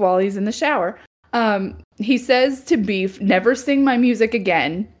knife while he's in the shower. He says to Beef, "Never sing my music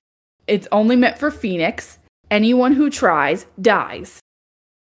again. It's only meant for Phoenix. Anyone who tries dies."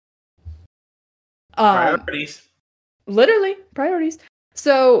 Priorities. Literally, priorities.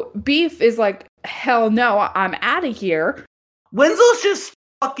 So Beef is like, hell no, I'm out of here. Winslow's just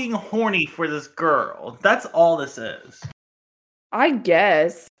fucking horny for this girl. That's all this is. I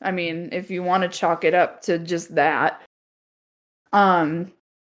guess. I mean, if you want to chalk it up to just that. But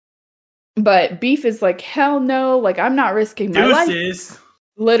Beef is like, hell no, like I'm not risking my life.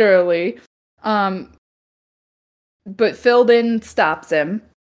 Literally. But Philbin stops him.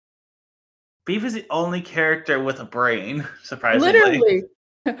 Beef is the only character with a brain, surprisingly. Literally.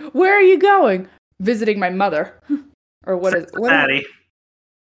 Where are you going? Visiting my mother. Or what is Cincinnati.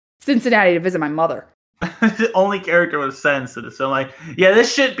 Cincinnati to visit my mother. The only character with sense to this. So I'm like, yeah,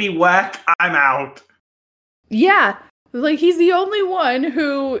 this shit be whack. I'm out. Yeah. Like he's the only one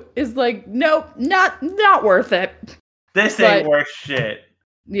who is like, nope, not worth it. This ain't worth shit.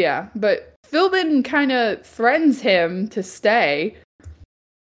 Yeah, but Philbin kind of threatens him to stay.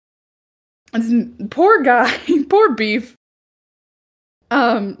 This poor guy, poor Beef,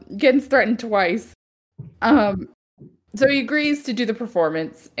 getting threatened twice. So he agrees to do the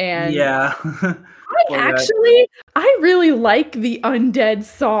performance, and yeah. I really like the Undead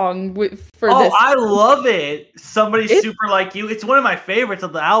song for this. Oh, I love it. Somebody Super Like You. It's one of my favorites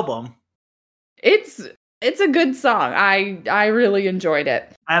of the album. It's a good song. I really enjoyed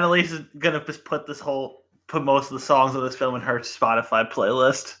it. Annalise is gonna just put most of the songs of this film in her Spotify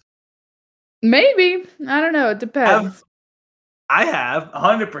playlist. Maybe. I don't know. It depends. I have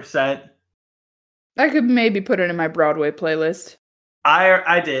 100%. I could maybe put it in my Broadway playlist.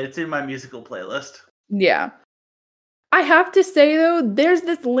 I did. It's in my musical playlist. Yeah. I have to say, though, there's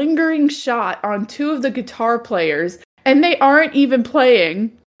this lingering shot on two of the guitar players, and they aren't even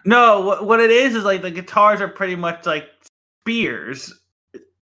playing. No, what it is like the guitars are pretty much like spears.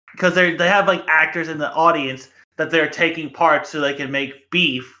 Because they have like actors in the audience that they're taking part so they can make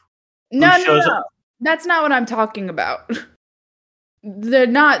Beef. No. That's not what I'm talking about. They're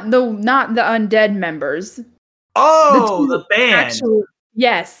not the undead members. Oh, the band.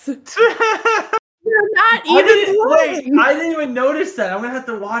 Yes. They're not even playing. I didn't even notice that. I'm gonna have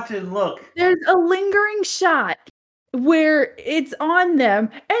to watch it and look. There's a lingering shot where it's on them,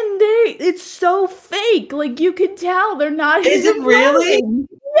 and it's so fake. Like you can tell they're not. Is it really? Playing.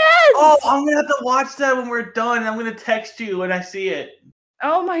 Yes. Oh, I'm gonna have to watch that when we're done. I'm gonna text you when I see it.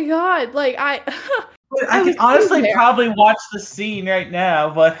 Oh my god! Like I can honestly probably watch the scene right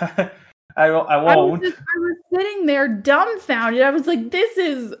now, but I won't. I was sitting there dumbfounded. I was like, "This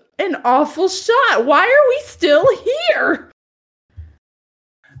is an awful shot. Why are we still here?"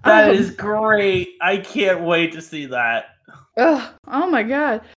 That is great. I can't wait to see that. Oh my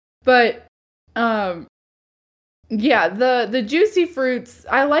god! But yeah, the Juicy Fruits.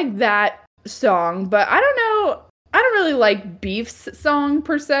 I like that song, but I don't know. I don't really like Beef's song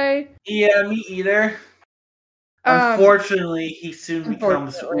per se. Yeah, me either. Unfortunately, he soon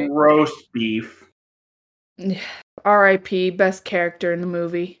becomes roast beef. R.I.P. Best character in the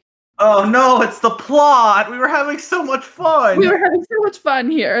movie. Oh no, it's the plot. We were having so much fun. We were having so much fun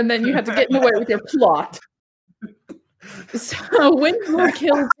here, and then you had to get in the way with your plot. So Winslow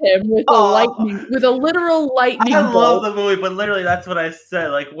kills him with a literal lightning bolt. I love the movie, but literally that's what I said.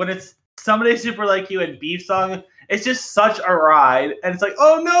 Like when it's Somebody Super Like You and Beef Song, it's just such a ride, and it's like,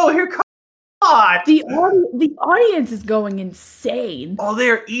 oh no, here comes God. The audience is going insane. Oh, they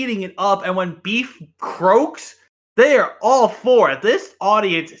are eating it up, and when Beef croaks, they are all for it. This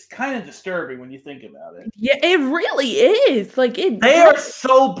audience is kind of disturbing when you think about it. Yeah, it really is. They are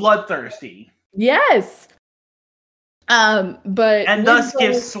so bloodthirsty. Yes. But thus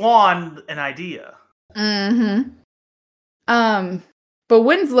gives Swan an idea. Mm-hmm. But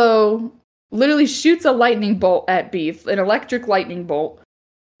Winslow literally shoots a lightning bolt at Beef, an electric lightning bolt,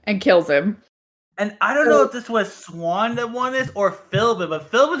 and kills him. And I don't know if this was Swan that won this or Philbin, but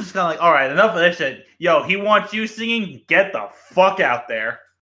Philbin's just kind of like, all right, enough of this shit. Yo, he wants you singing. Get the fuck out there.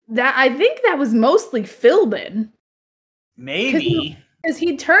 I think that was mostly Philbin. Maybe. Because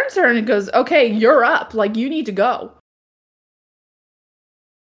he turns to her and goes, okay, you're up. You need to go.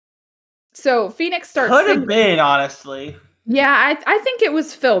 So Phoenix starts singing. Could have been, honestly. Yeah, I think it was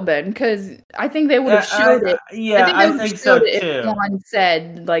Philbin, because I think they would have showed it. Yeah, I think so too. If Swan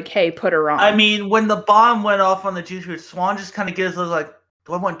said, hey, put her on. I mean, when the bomb went off on the juice food, Swan just kind of gives us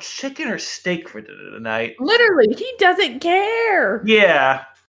do I want chicken or steak for dinner tonight? Literally, he doesn't care. Yeah.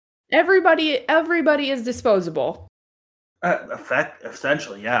 Everybody is disposable.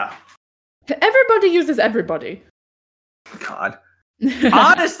 Essentially, yeah. Everybody uses everybody. God.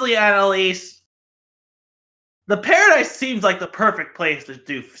 Honestly, Annalise, the Paradise seems like the perfect place to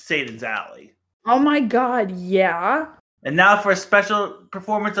do Satan's Alley. Oh my god, yeah. And now for a special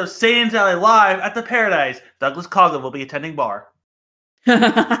performance of Satan's Alley live at the Paradise, Douglas Coughlin will be attending bar.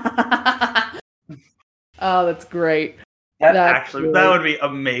 Oh, that's great. That would be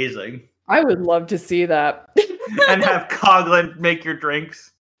amazing. I would love to see that. And have Coughlin make your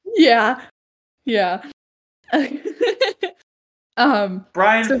drinks. Yeah. Yeah.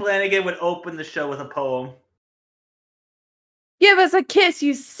 Brian Flanagan would open the show with a poem. Give us a kiss,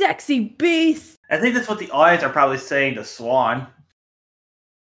 you sexy beast. I think that's what the audience are probably saying to Swan.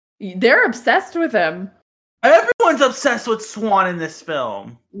 They're obsessed with him. Everyone's obsessed with Swan in this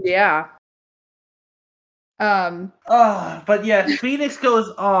film. Yeah. But yeah, Phoenix goes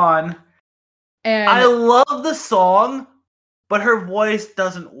on. And I love the song, but her voice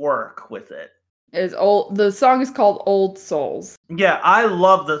doesn't work with it. The song is called Old Souls. Yeah, I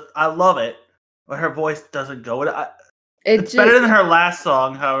love it, but her voice doesn't go with it. It's better than her last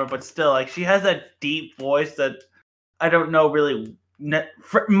song, however, but still, she has that deep voice that I don't know really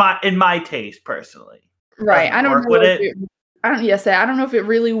in my taste personally. Right, I don't know I don't know if it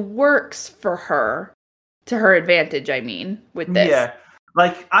really works for her to her advantage. I mean, with this, yeah,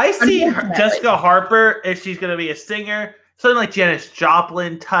 I see Jessica Harper if she's gonna be a singer, something like Janis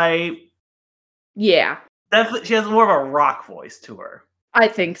Joplin type. Yeah, definitely, she has more of a rock voice to her. I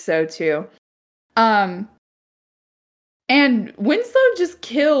think so too. And Winslow just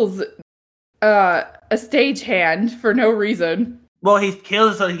kills a stagehand for no reason. Well, he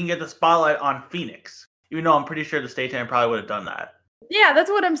kills so he can get the spotlight on Phoenix. Even though I'm pretty sure the stagehand probably would have done that. Yeah, that's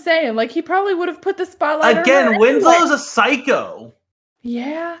what I'm saying. He probably would have put the spotlight on her again, Winslow's a psycho.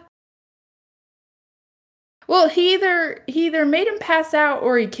 Yeah. Well, he either made him pass out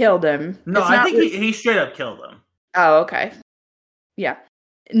or he killed him. No, I think he straight up killed him. Oh, okay. Yeah.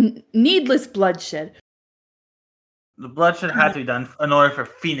 Needless bloodshed. The bloodshed had to be done in order for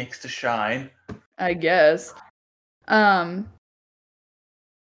Phoenix to shine. I guess.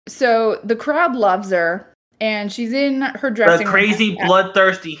 So the crowd loves her, and she's in her dressing room. The crazy,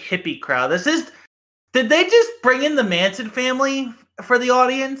 bloodthirsty hippie crowd. Did they just bring in the Manson family for the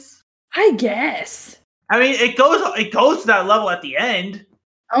audience? I guess. I mean, it goes to that level at the end.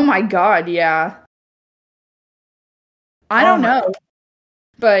 Oh my god, yeah. I don't know.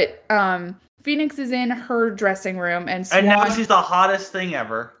 But Phoenix is in her dressing room, and now she's the hottest thing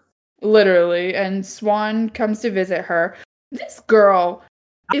ever. Literally, and Swan comes to visit her. This girl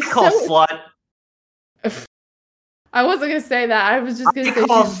is slut. I wasn't gonna say that. I was just gonna say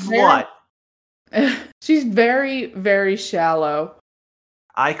slut. She's very, very shallow.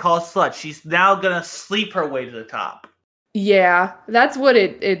 I call slut. She's now gonna sleep her way to the top. Yeah, that's what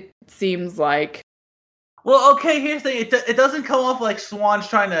it seems like. Well, okay, here's the thing. It doesn't come off like Swan's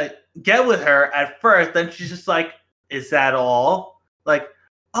trying to get with her at first. Then she's just like, is that all?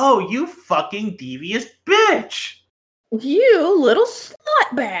 Oh, you fucking devious bitch. You little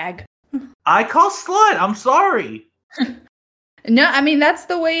slut bag. I call slut. I'm sorry. No, I mean, that's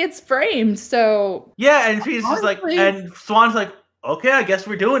the way it's framed, so... Yeah, and she's just and Swan's like, okay, I guess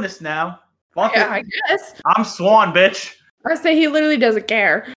we're doing this now. Fuck it. I guess. I'm Swan, bitch. I say he literally doesn't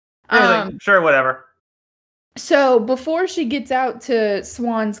care. Sure, whatever. So before she gets out to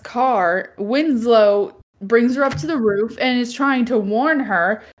Swan's car, Winslow brings her up to the roof and is trying to warn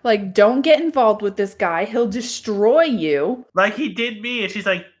her, like, don't get involved with this guy. He'll destroy you. Like he did me. And she's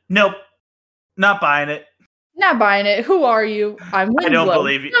like, nope, not buying it. Not buying it. Who are you? I'm Winslow. I don't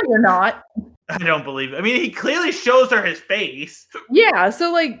believe you. No, you're not. I don't believe it. I mean, he clearly shows her his face. Yeah,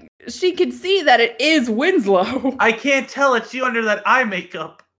 so, like, she can see that it is Winslow. I can't tell. It's you under that eye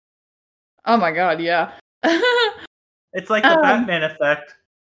makeup. Oh my god, yeah. It's like the Batman effect.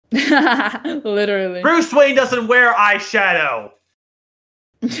 Literally. Bruce Wayne doesn't wear eyeshadow.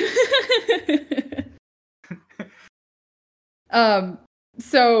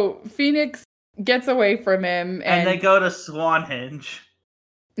 So Phoenix gets away from him and they go to Swanhenge.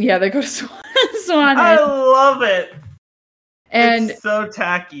 Yeah, they go to Swanhenge. I love it. And it's so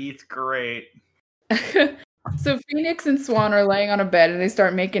tacky. It's great. So Phoenix and Swan are laying on a bed and they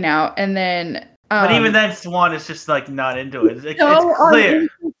start making out, and then but even then Swan is just like not into it. It's clear.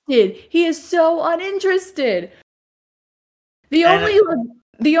 Uninterested. He is so uninterested.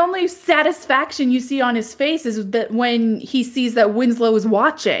 The only satisfaction you see on his face is that when he sees that Winslow is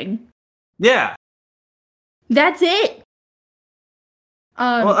watching. Yeah. That's it.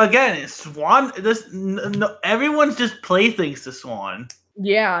 Well, again, Swan. Everyone's just playthings to Swan.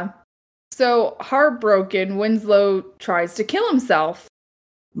 Yeah. So heartbroken, Winslow tries to kill himself.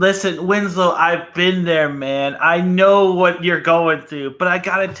 Listen, Winslow, I've been there, man. I know what you're going through, but I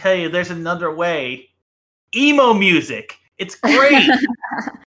gotta tell you, there's another way. Emo music. It's great.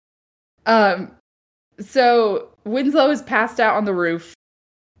 So Winslow is passed out on the roof,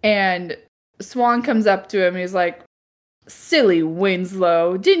 and Swan comes up to him and he's like, "Silly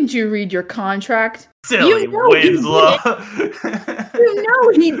Winslow, didn't you read your contract?" Silly Winslow. You know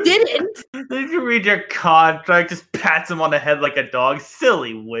he didn't. Did you read your contract? Just pats him on the head like a dog.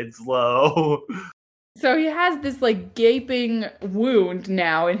 Silly Winslow. So he has this like gaping wound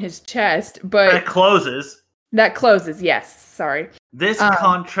now in his chest, but that closes. That closes, yes. Sorry. This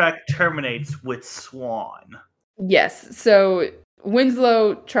contract terminates with Swan. Yes. So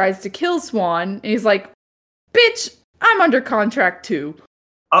Winslow tries to kill Swan, and he's like, "Bitch, I'm under contract too."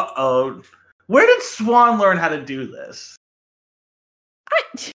 Uh-oh. Where did Swan learn how to do this?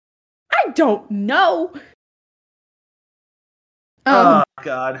 I don't know. Oh,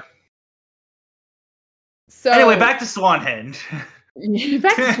 God. So anyway, back to Swanhenge.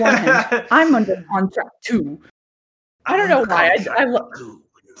 Back to Swanhenge. I'm under contract too. I don't know why.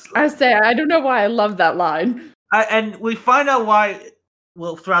 I don't know why I love that line. And we find out why.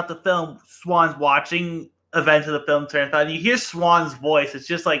 Well, throughout the film, Swan's watching events of the film turns out. You hear Swan's voice. It's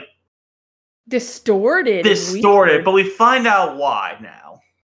just like distorted. But we find out why now.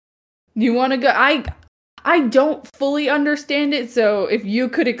 You want to go? I don't fully understand it. So if you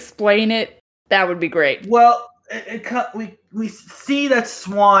could explain it, that would be great. Well, we see that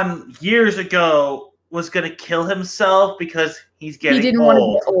Swan years ago was going to kill himself because he's getting old. He didn't want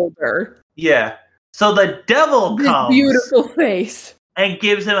to get older. Yeah. So the devil comes. Beautiful face. And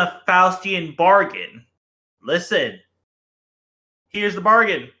gives him a Faustian bargain. Listen. Here's the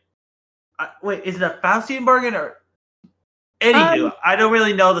bargain. Wait, is it a Faustian bargain or... Anywho, I don't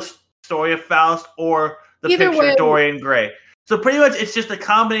really know the story of Faust or the picture of Dorian Gray. So pretty much it's just a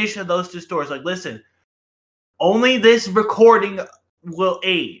combination of those two stories. Like, listen, only this recording will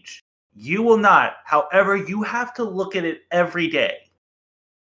age. You will not. However, you have to look at it every day.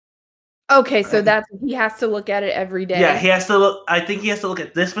 Okay, so he has to look at it every day. Yeah, he has to look. I think he has to look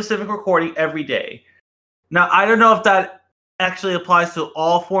at this specific recording every day. Now, I don't know if that actually applies to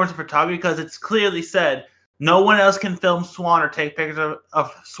all forms of photography because it's clearly said no one else can film Swan or take pictures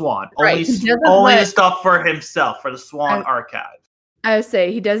of Swan. Right. Only the stuff for himself, for the Swan archive. I would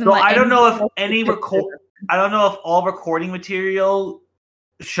say he doesn't. So I don't know if I don't know if all recording material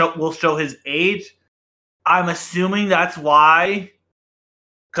will show his age. I'm assuming that's why,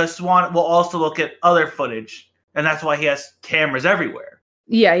 because Swan will also look at other footage, and that's why he has cameras everywhere.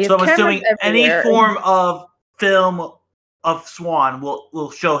 Yeah, he has so I'm assuming everywhere. Any form of film of Swan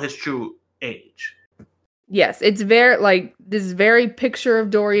will show his true age. Yes, it's this very picture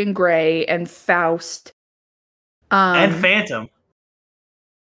of Dorian Gray and Faust. And Phantom.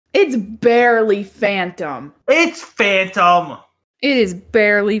 It's barely Phantom. It's Phantom. It is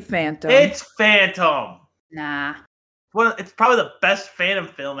barely Phantom. It's Phantom. Nah. Well, it's probably the best Phantom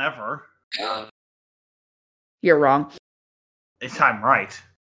film ever. You're wrong. I'm right.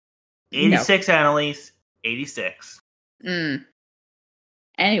 86, no. Annalise. 86.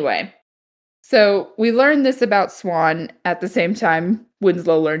 Anyway. So we learned this about Swan at the same time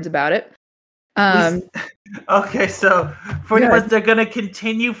Winslow learns about it. Okay, so pretty much they're going to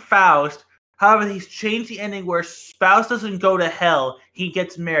continue Faust. However, he's changed the ending where spouse doesn't go to hell, he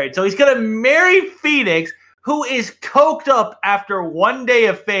gets married. So he's going to marry Phoenix, who is coked up after one day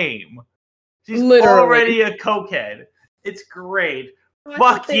of fame. She's already a cokehead. It's great.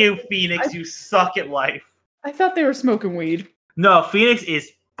 Fuck you, Phoenix. You suck at life. I thought they were smoking weed. No, Phoenix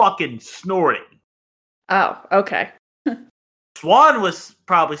is fucking snorting. Oh, okay. Swan was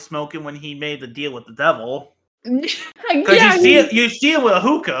probably smoking when he made the deal with the devil. Because you see him with a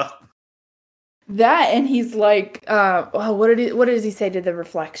hookah. That, and he's like, what does he say to the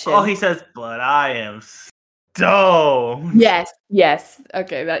reflection? Oh, he says, but I am stoned. Yes.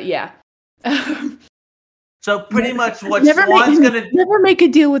 Okay, yeah. So pretty much what Swan's gonna never make a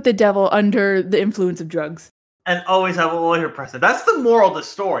deal with the devil under the influence of drugs. And always have a lawyer present. That's the moral of the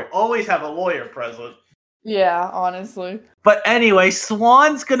story. Always have a lawyer present. Yeah, honestly. But anyway,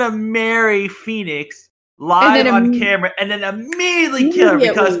 Swan's gonna marry Phoenix live on camera and then immediately kill her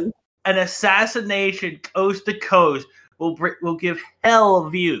because an assassination coast to coast will give hell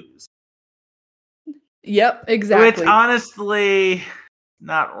views. Yep, exactly. It's honestly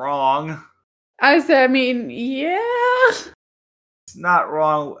not wrong. I mean, yeah. It's not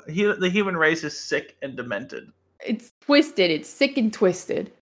wrong. The human race is sick and demented. It's twisted. It's sick and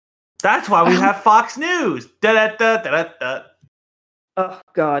twisted. That's why we have Fox News. Da-da-da-da-da-da. Oh,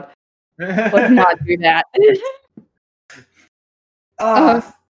 God. Let's not do that.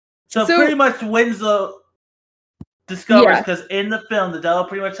 So pretty much Winslow discovers, because in the film, the devil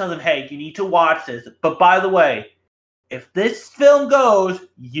pretty much tells him, hey, you need to watch this. But by the way, if this film goes,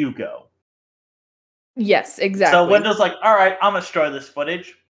 you go. Yes, exactly. So Wendell's like, all right, I'm going to destroy this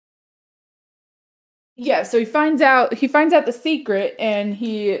footage. Yeah, so he finds out the secret, and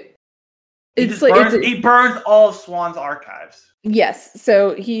he burns all of Swan's archives. Yes,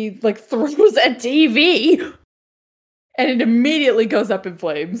 so he throws a TV, and it immediately goes up in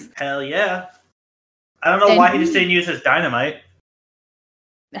flames. Hell yeah! I don't know why he just didn't use his dynamite.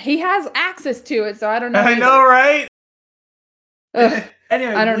 He has access to it, so I don't know. I know, right?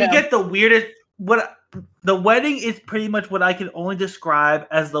 Anyway, I don't know. We get the weirdest. The wedding is pretty much what I can only describe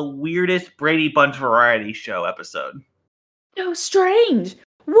as the weirdest Brady Bunch variety show episode. So strange.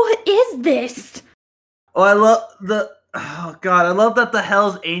 What is this? Oh, I love that the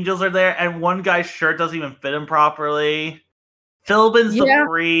Hell's Angels are there, and one guy's shirt doesn't even fit him properly. Philbin's the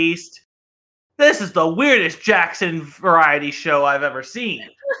priest. This is the weirdest Jackson variety show I've ever seen.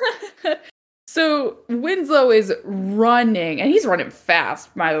 So Winslow is running, and he's running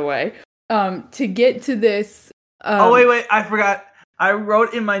fast, by the way, to get to this. Wait, I forgot. I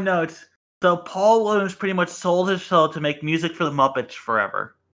wrote in my notes. So Paul Williams pretty much sold his soul to make music for the Muppets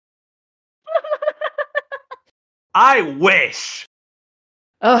forever. I wish.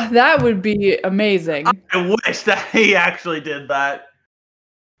 Oh, that would be amazing. I wish that he actually did that.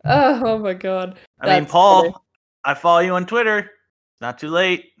 Oh my God. I mean, Paul, funny. I follow you on Twitter. Not too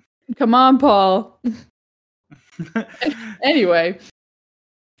late. Come on, Paul. Anyway,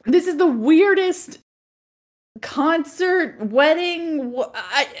 this is the weirdest concert, wedding.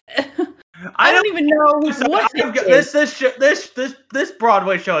 I don't even know what this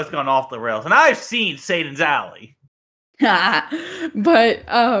Broadway show has gone off the rails, and I've seen Satan's Alley. But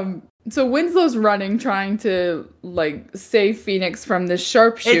so Winslow's running, trying to save Phoenix from this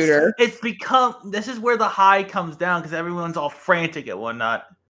sharpshooter. It's become, this is where the high comes down because everyone's all frantic and whatnot.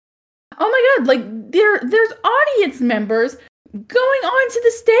 Oh my God! There's audience members going onto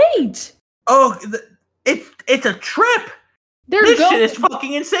the stage. Oh, it's a trip. This shit is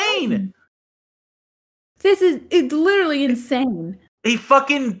fucking insane. It's literally insane. He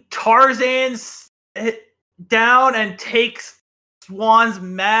fucking Tarzan's down and takes Swan's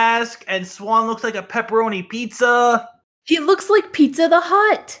mask, and Swan looks like a pepperoni pizza. He looks like Pizza the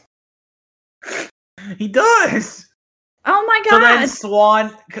Hut. He does. Oh my God! So then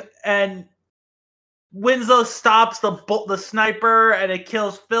Swan and Winslow stops the sniper, and it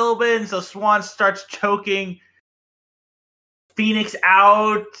kills Philbin. So Swan starts choking Phoenix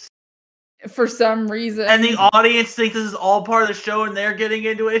out for some reason, and the audience thinks this is all part of the show, and they're getting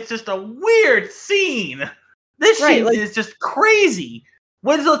into it. It's just a weird scene. This shit is just crazy.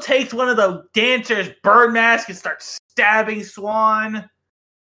 Winslow takes one of the dancers' bird mask and starts stabbing Swan.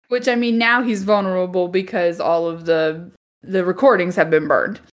 Which, I mean, now he's vulnerable because all of the recordings have been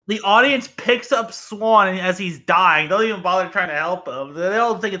burned. The audience picks up Swan as he's dying. They don't even bother trying to help him. They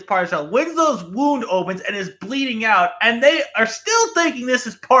all think it's part of the show. Winslow's wound opens and is bleeding out, and they are still thinking this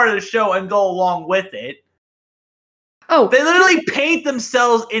is part of the show and go along with it. Oh, they literally paint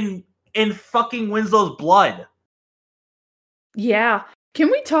themselves in fucking Winslow's blood. Yeah. Can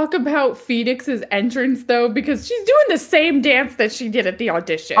we talk about Phoenix's entrance, though? Because she's doing the same dance that she did at the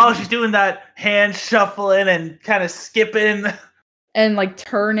audition. Oh, she's doing that hand shuffling and kind of skipping. And, like,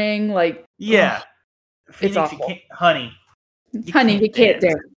 turning, like... Yeah. Phoenix, it's awful. Honey, you can't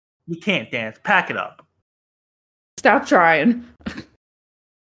dance. You can't dance. Pack it up. Stop trying.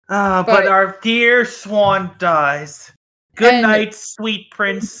 But our dear Swan dies. Good night, sweet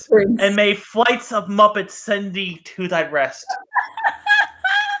prince. And may flights of Muppets send thee to thy rest.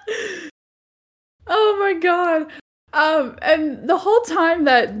 Oh my god. And the whole time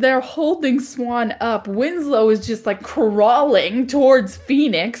that they're holding Swan up, Winslow is just like crawling towards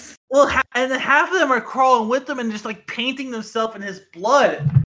Phoenix. Well, and half of them are crawling with them and just like painting themselves in his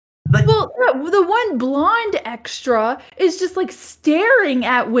blood. Like, well, the one blonde extra is just like staring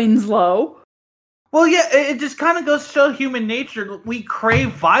at Winslow. Well, yeah, it just kind of goes to show human nature. We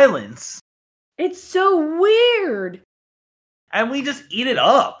crave violence. It's so weird. And we just eat it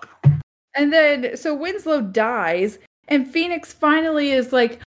up. And then, so Winslow dies, and Phoenix finally is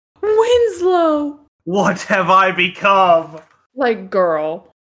like, Winslow! What have I become? Like, girl.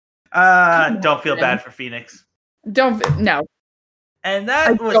 Don't feel bad for Phoenix. No. And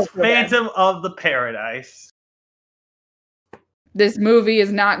that was Phantom of the Paradise. This movie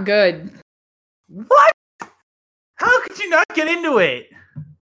is not good. What? How could you not get into it?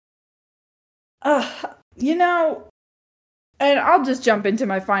 You know, and I'll just jump into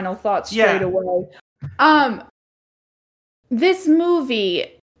my final thoughts straight away. This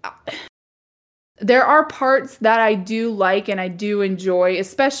movie, there are parts that I do like and I do enjoy,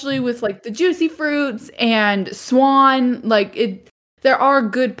 especially with like the juicy fruits and Swan. Like there are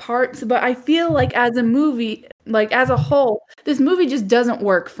good parts, but I feel like as a movie, like as a whole, this movie just doesn't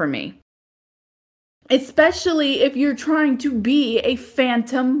work for me. Especially if you're trying to be a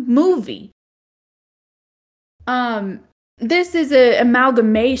Phantom movie. This is an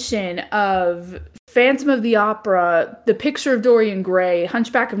amalgamation of Phantom of the Opera, The Picture of Dorian Gray,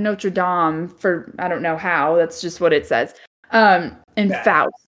 Hunchback of Notre Dame, for I don't know how, that's just what it says, and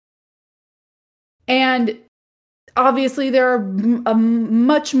Faust. And obviously there are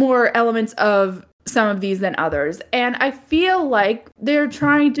much more elements of some of these than others. And I feel like they're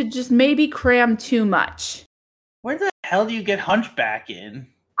trying to just maybe cram too much. Where the hell do you get Hunchback in?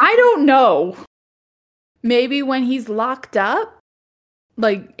 I don't know. Maybe when he's locked up?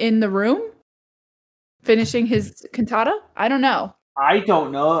 Like, in the room? Finishing his cantata? I don't know. I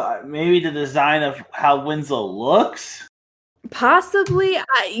don't know. Maybe the design of how Winslow looks? Possibly.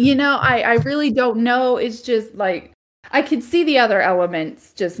 I really don't know. It's just, like, I could see the other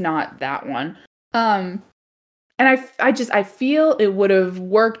elements, just not that one. And I feel it would have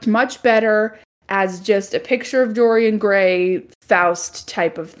worked much better as just a Picture of Dorian Gray, Faust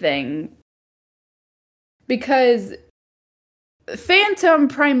type of thing. Because Phantom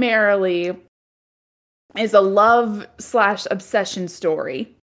primarily is a love/obsession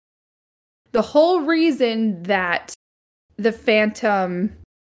story. The whole reason that the Phantom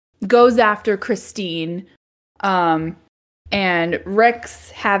goes after Christine and wreaks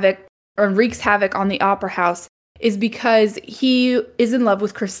havoc on the opera house is because he is in love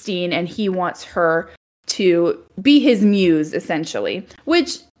with Christine and he wants her to be his muse, essentially.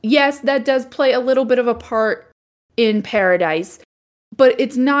 Which, yes, that does play a little bit of a part in Paradise, but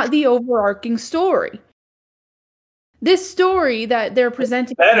it's not the overarching story. This story that they're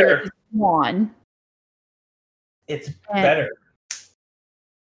presenting here is Swan. It's better.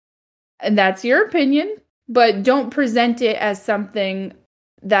 And that's your opinion, but don't present it as something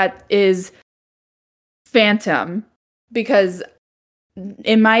that is Phantom, because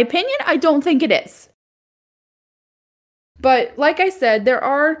in my opinion, I don't think it is. But like I said, there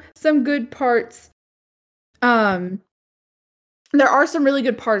are some good parts. There are some really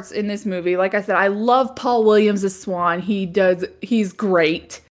good parts in this movie. Like I said, I love Paul Williams as Swan. He's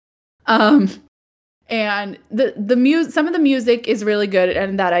great. And some of the music is really good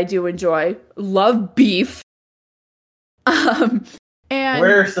and that I do enjoy. Love Beef. And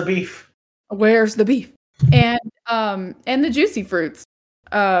Where's the beef? Where's the beef? And the juicy fruits.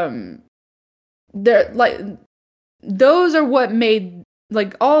 They're like, those are what made,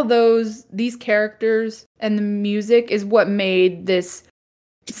 like, all these characters and the music is what made this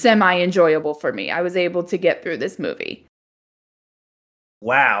semi-enjoyable for me. I was able to get through this movie.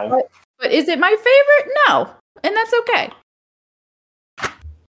 Wow. But is it my favorite? No. And that's okay.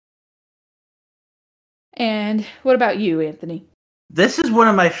 And what about you, Anthony? This is one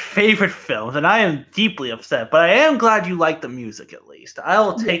of my favorite films, and I am deeply upset, but I am glad you like the music at least. I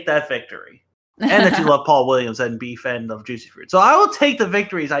will take that victory. And that you love Paul Williams and Beef and of Juicy Fruit. So I will take the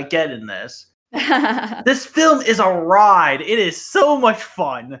victories I get in this. This film is a ride. It is so much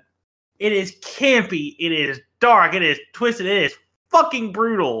fun. It is campy. It is dark. It is twisted. It is fucking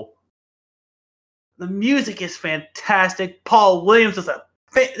brutal. The music is fantastic. Paul Williams is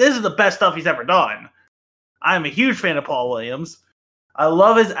this is the best stuff he's ever done. I'm a huge fan of Paul Williams. I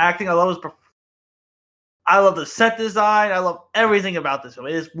love his acting. I love the set design. I love everything about this film.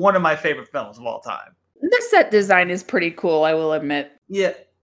 It is one of my favorite films of all time. The set design is pretty cool, I will admit. Yeah.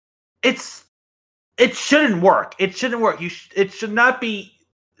 It shouldn't work. It shouldn't work. It should not be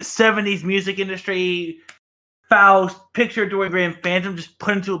 70s music industry Faust picture during Grand Phantom just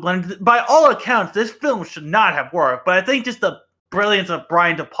put into a blend. By all accounts, this film should not have worked, but I think just the brilliance of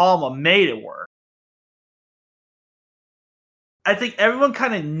Brian De Palma made it work. I think everyone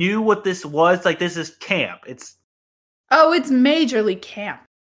kind of knew what this was. Like, this is camp. It's majorly camp.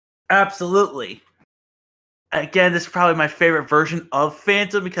 Absolutely. Again, this is probably my favorite version of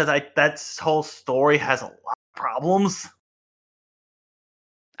Phantom because that whole story has a lot of problems.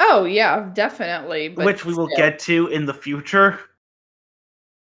 Oh, yeah, definitely. Which we will get to in the future.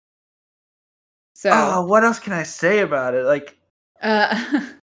 So, what else can I say about it? Like,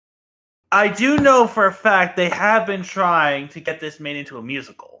 I do know for a fact they have been trying to get this made into a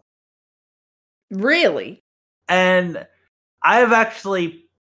musical. Really? And I have actually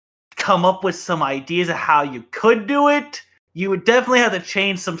come up with some ideas of how you could do it. You would definitely have to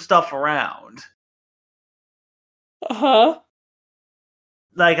change some stuff around. Uh-huh.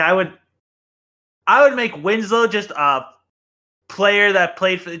 Like, I would make Winslow just a player that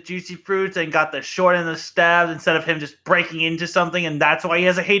played for the Juicy Fruits and got the short end of the stab instead of him just breaking into something, and that's why he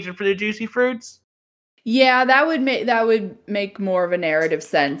has a hatred for the Juicy Fruits. Yeah, that would make more of a narrative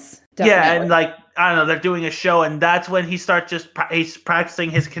sense. Definitely. Yeah, and like, I don't know, they're doing a show, and that's when he starts he's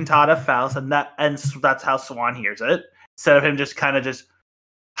practicing his cantata Faust, and that's how Swan hears it, instead of him just kind of just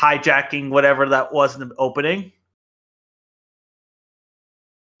hijacking whatever that was in the opening.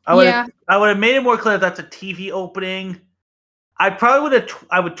 I would have made it more clear that's a TV opening. I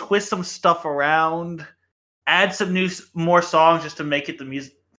would twist some stuff around, add some more songs just to make it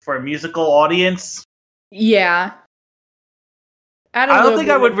for a musical audience. Yeah. I don't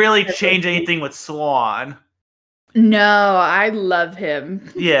think I would really change anything with Swan. No, I love him.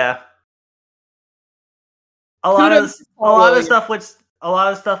 Yeah. A lot of stuff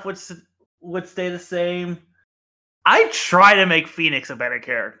would stay the same. I try to make Phoenix a better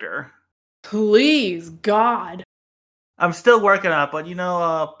character. Please, God. I'm still working on it, but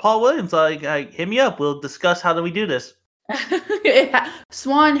Paul Williams, hit me up. We'll discuss how do we do this. Yeah.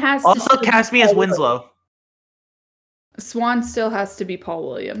 Swan has also to cast me as Winslow. Swan still has to be Paul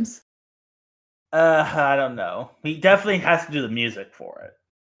Williams. I don't know. He definitely has to do the music for it.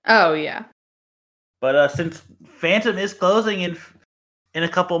 Oh yeah. But since Phantom is closing in a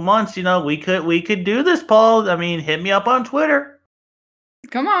couple months, we could do this, Paul. I mean, hit me up on Twitter.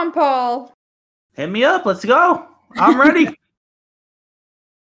 Come on, Paul. Hit me up. Let's go. I'm ready.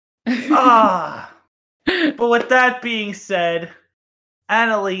 But with that being said,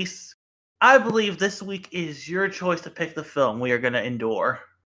 Annalise, I believe this week is your choice to pick the film we are going to endure.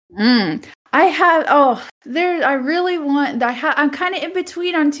 I'm kind of in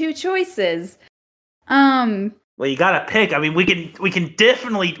between on two choices. Well, you gotta pick. I mean, we can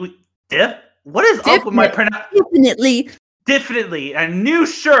definitely what is up with my pronunciation? Definitely a new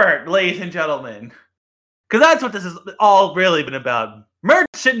shirt, ladies and gentlemen, because that's what this is all really been about: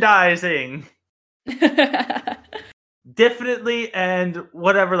 merchandising. Definitely, and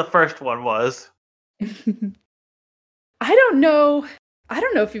whatever the first one was. I don't know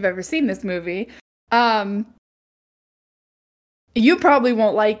if you've ever seen this movie. You probably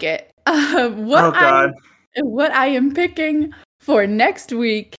won't like it. What I am picking for next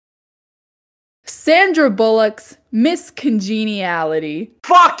week, Sandra Bullock's Miss Congeniality.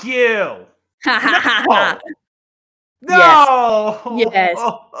 Fuck you! No! No! Yes.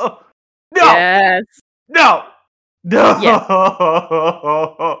 No! Yes. No! No!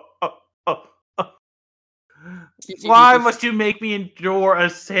 Yes. Why must you make me endure a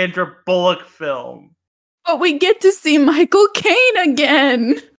Sandra Bullock film? But we get to see Michael Caine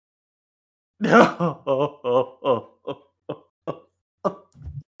again. No.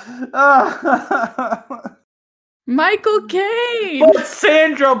 Michael Caine. But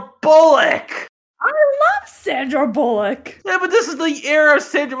Sandra Bullock. I love Sandra Bullock. Yeah, but this is the era of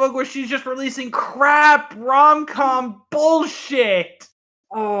Sandra Bullock where she's just releasing crap rom-com bullshit.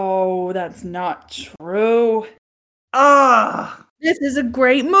 Oh, that's not true. This is a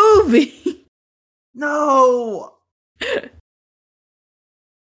great movie. No.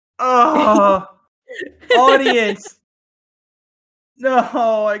 Audience.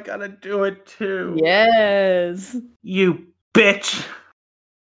 No, I gotta do it too. Yes. You bitch.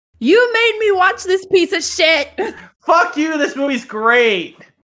 You made me watch this piece of shit. Fuck you, this movie's great.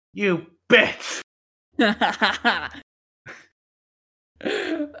 You bitch. I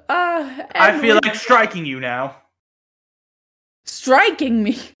feel like striking you now. Striking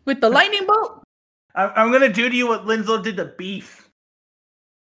me with the lightning bolt? I'm gonna do to you what Linslow did to Beef.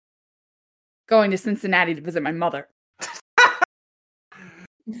 Going to Cincinnati to visit my mother.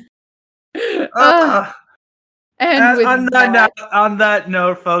 On that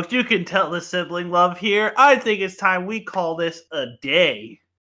note, folks, you can tell the sibling love here. I think it's time we call this a day.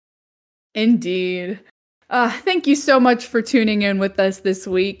 Indeed. Thank you so much for tuning in with us this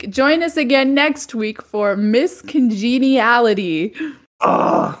week. Join us again next week for Miss Congeniality. Take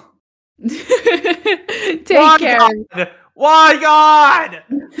care. God? Why, God?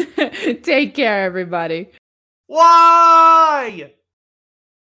 Take care, everybody. Why?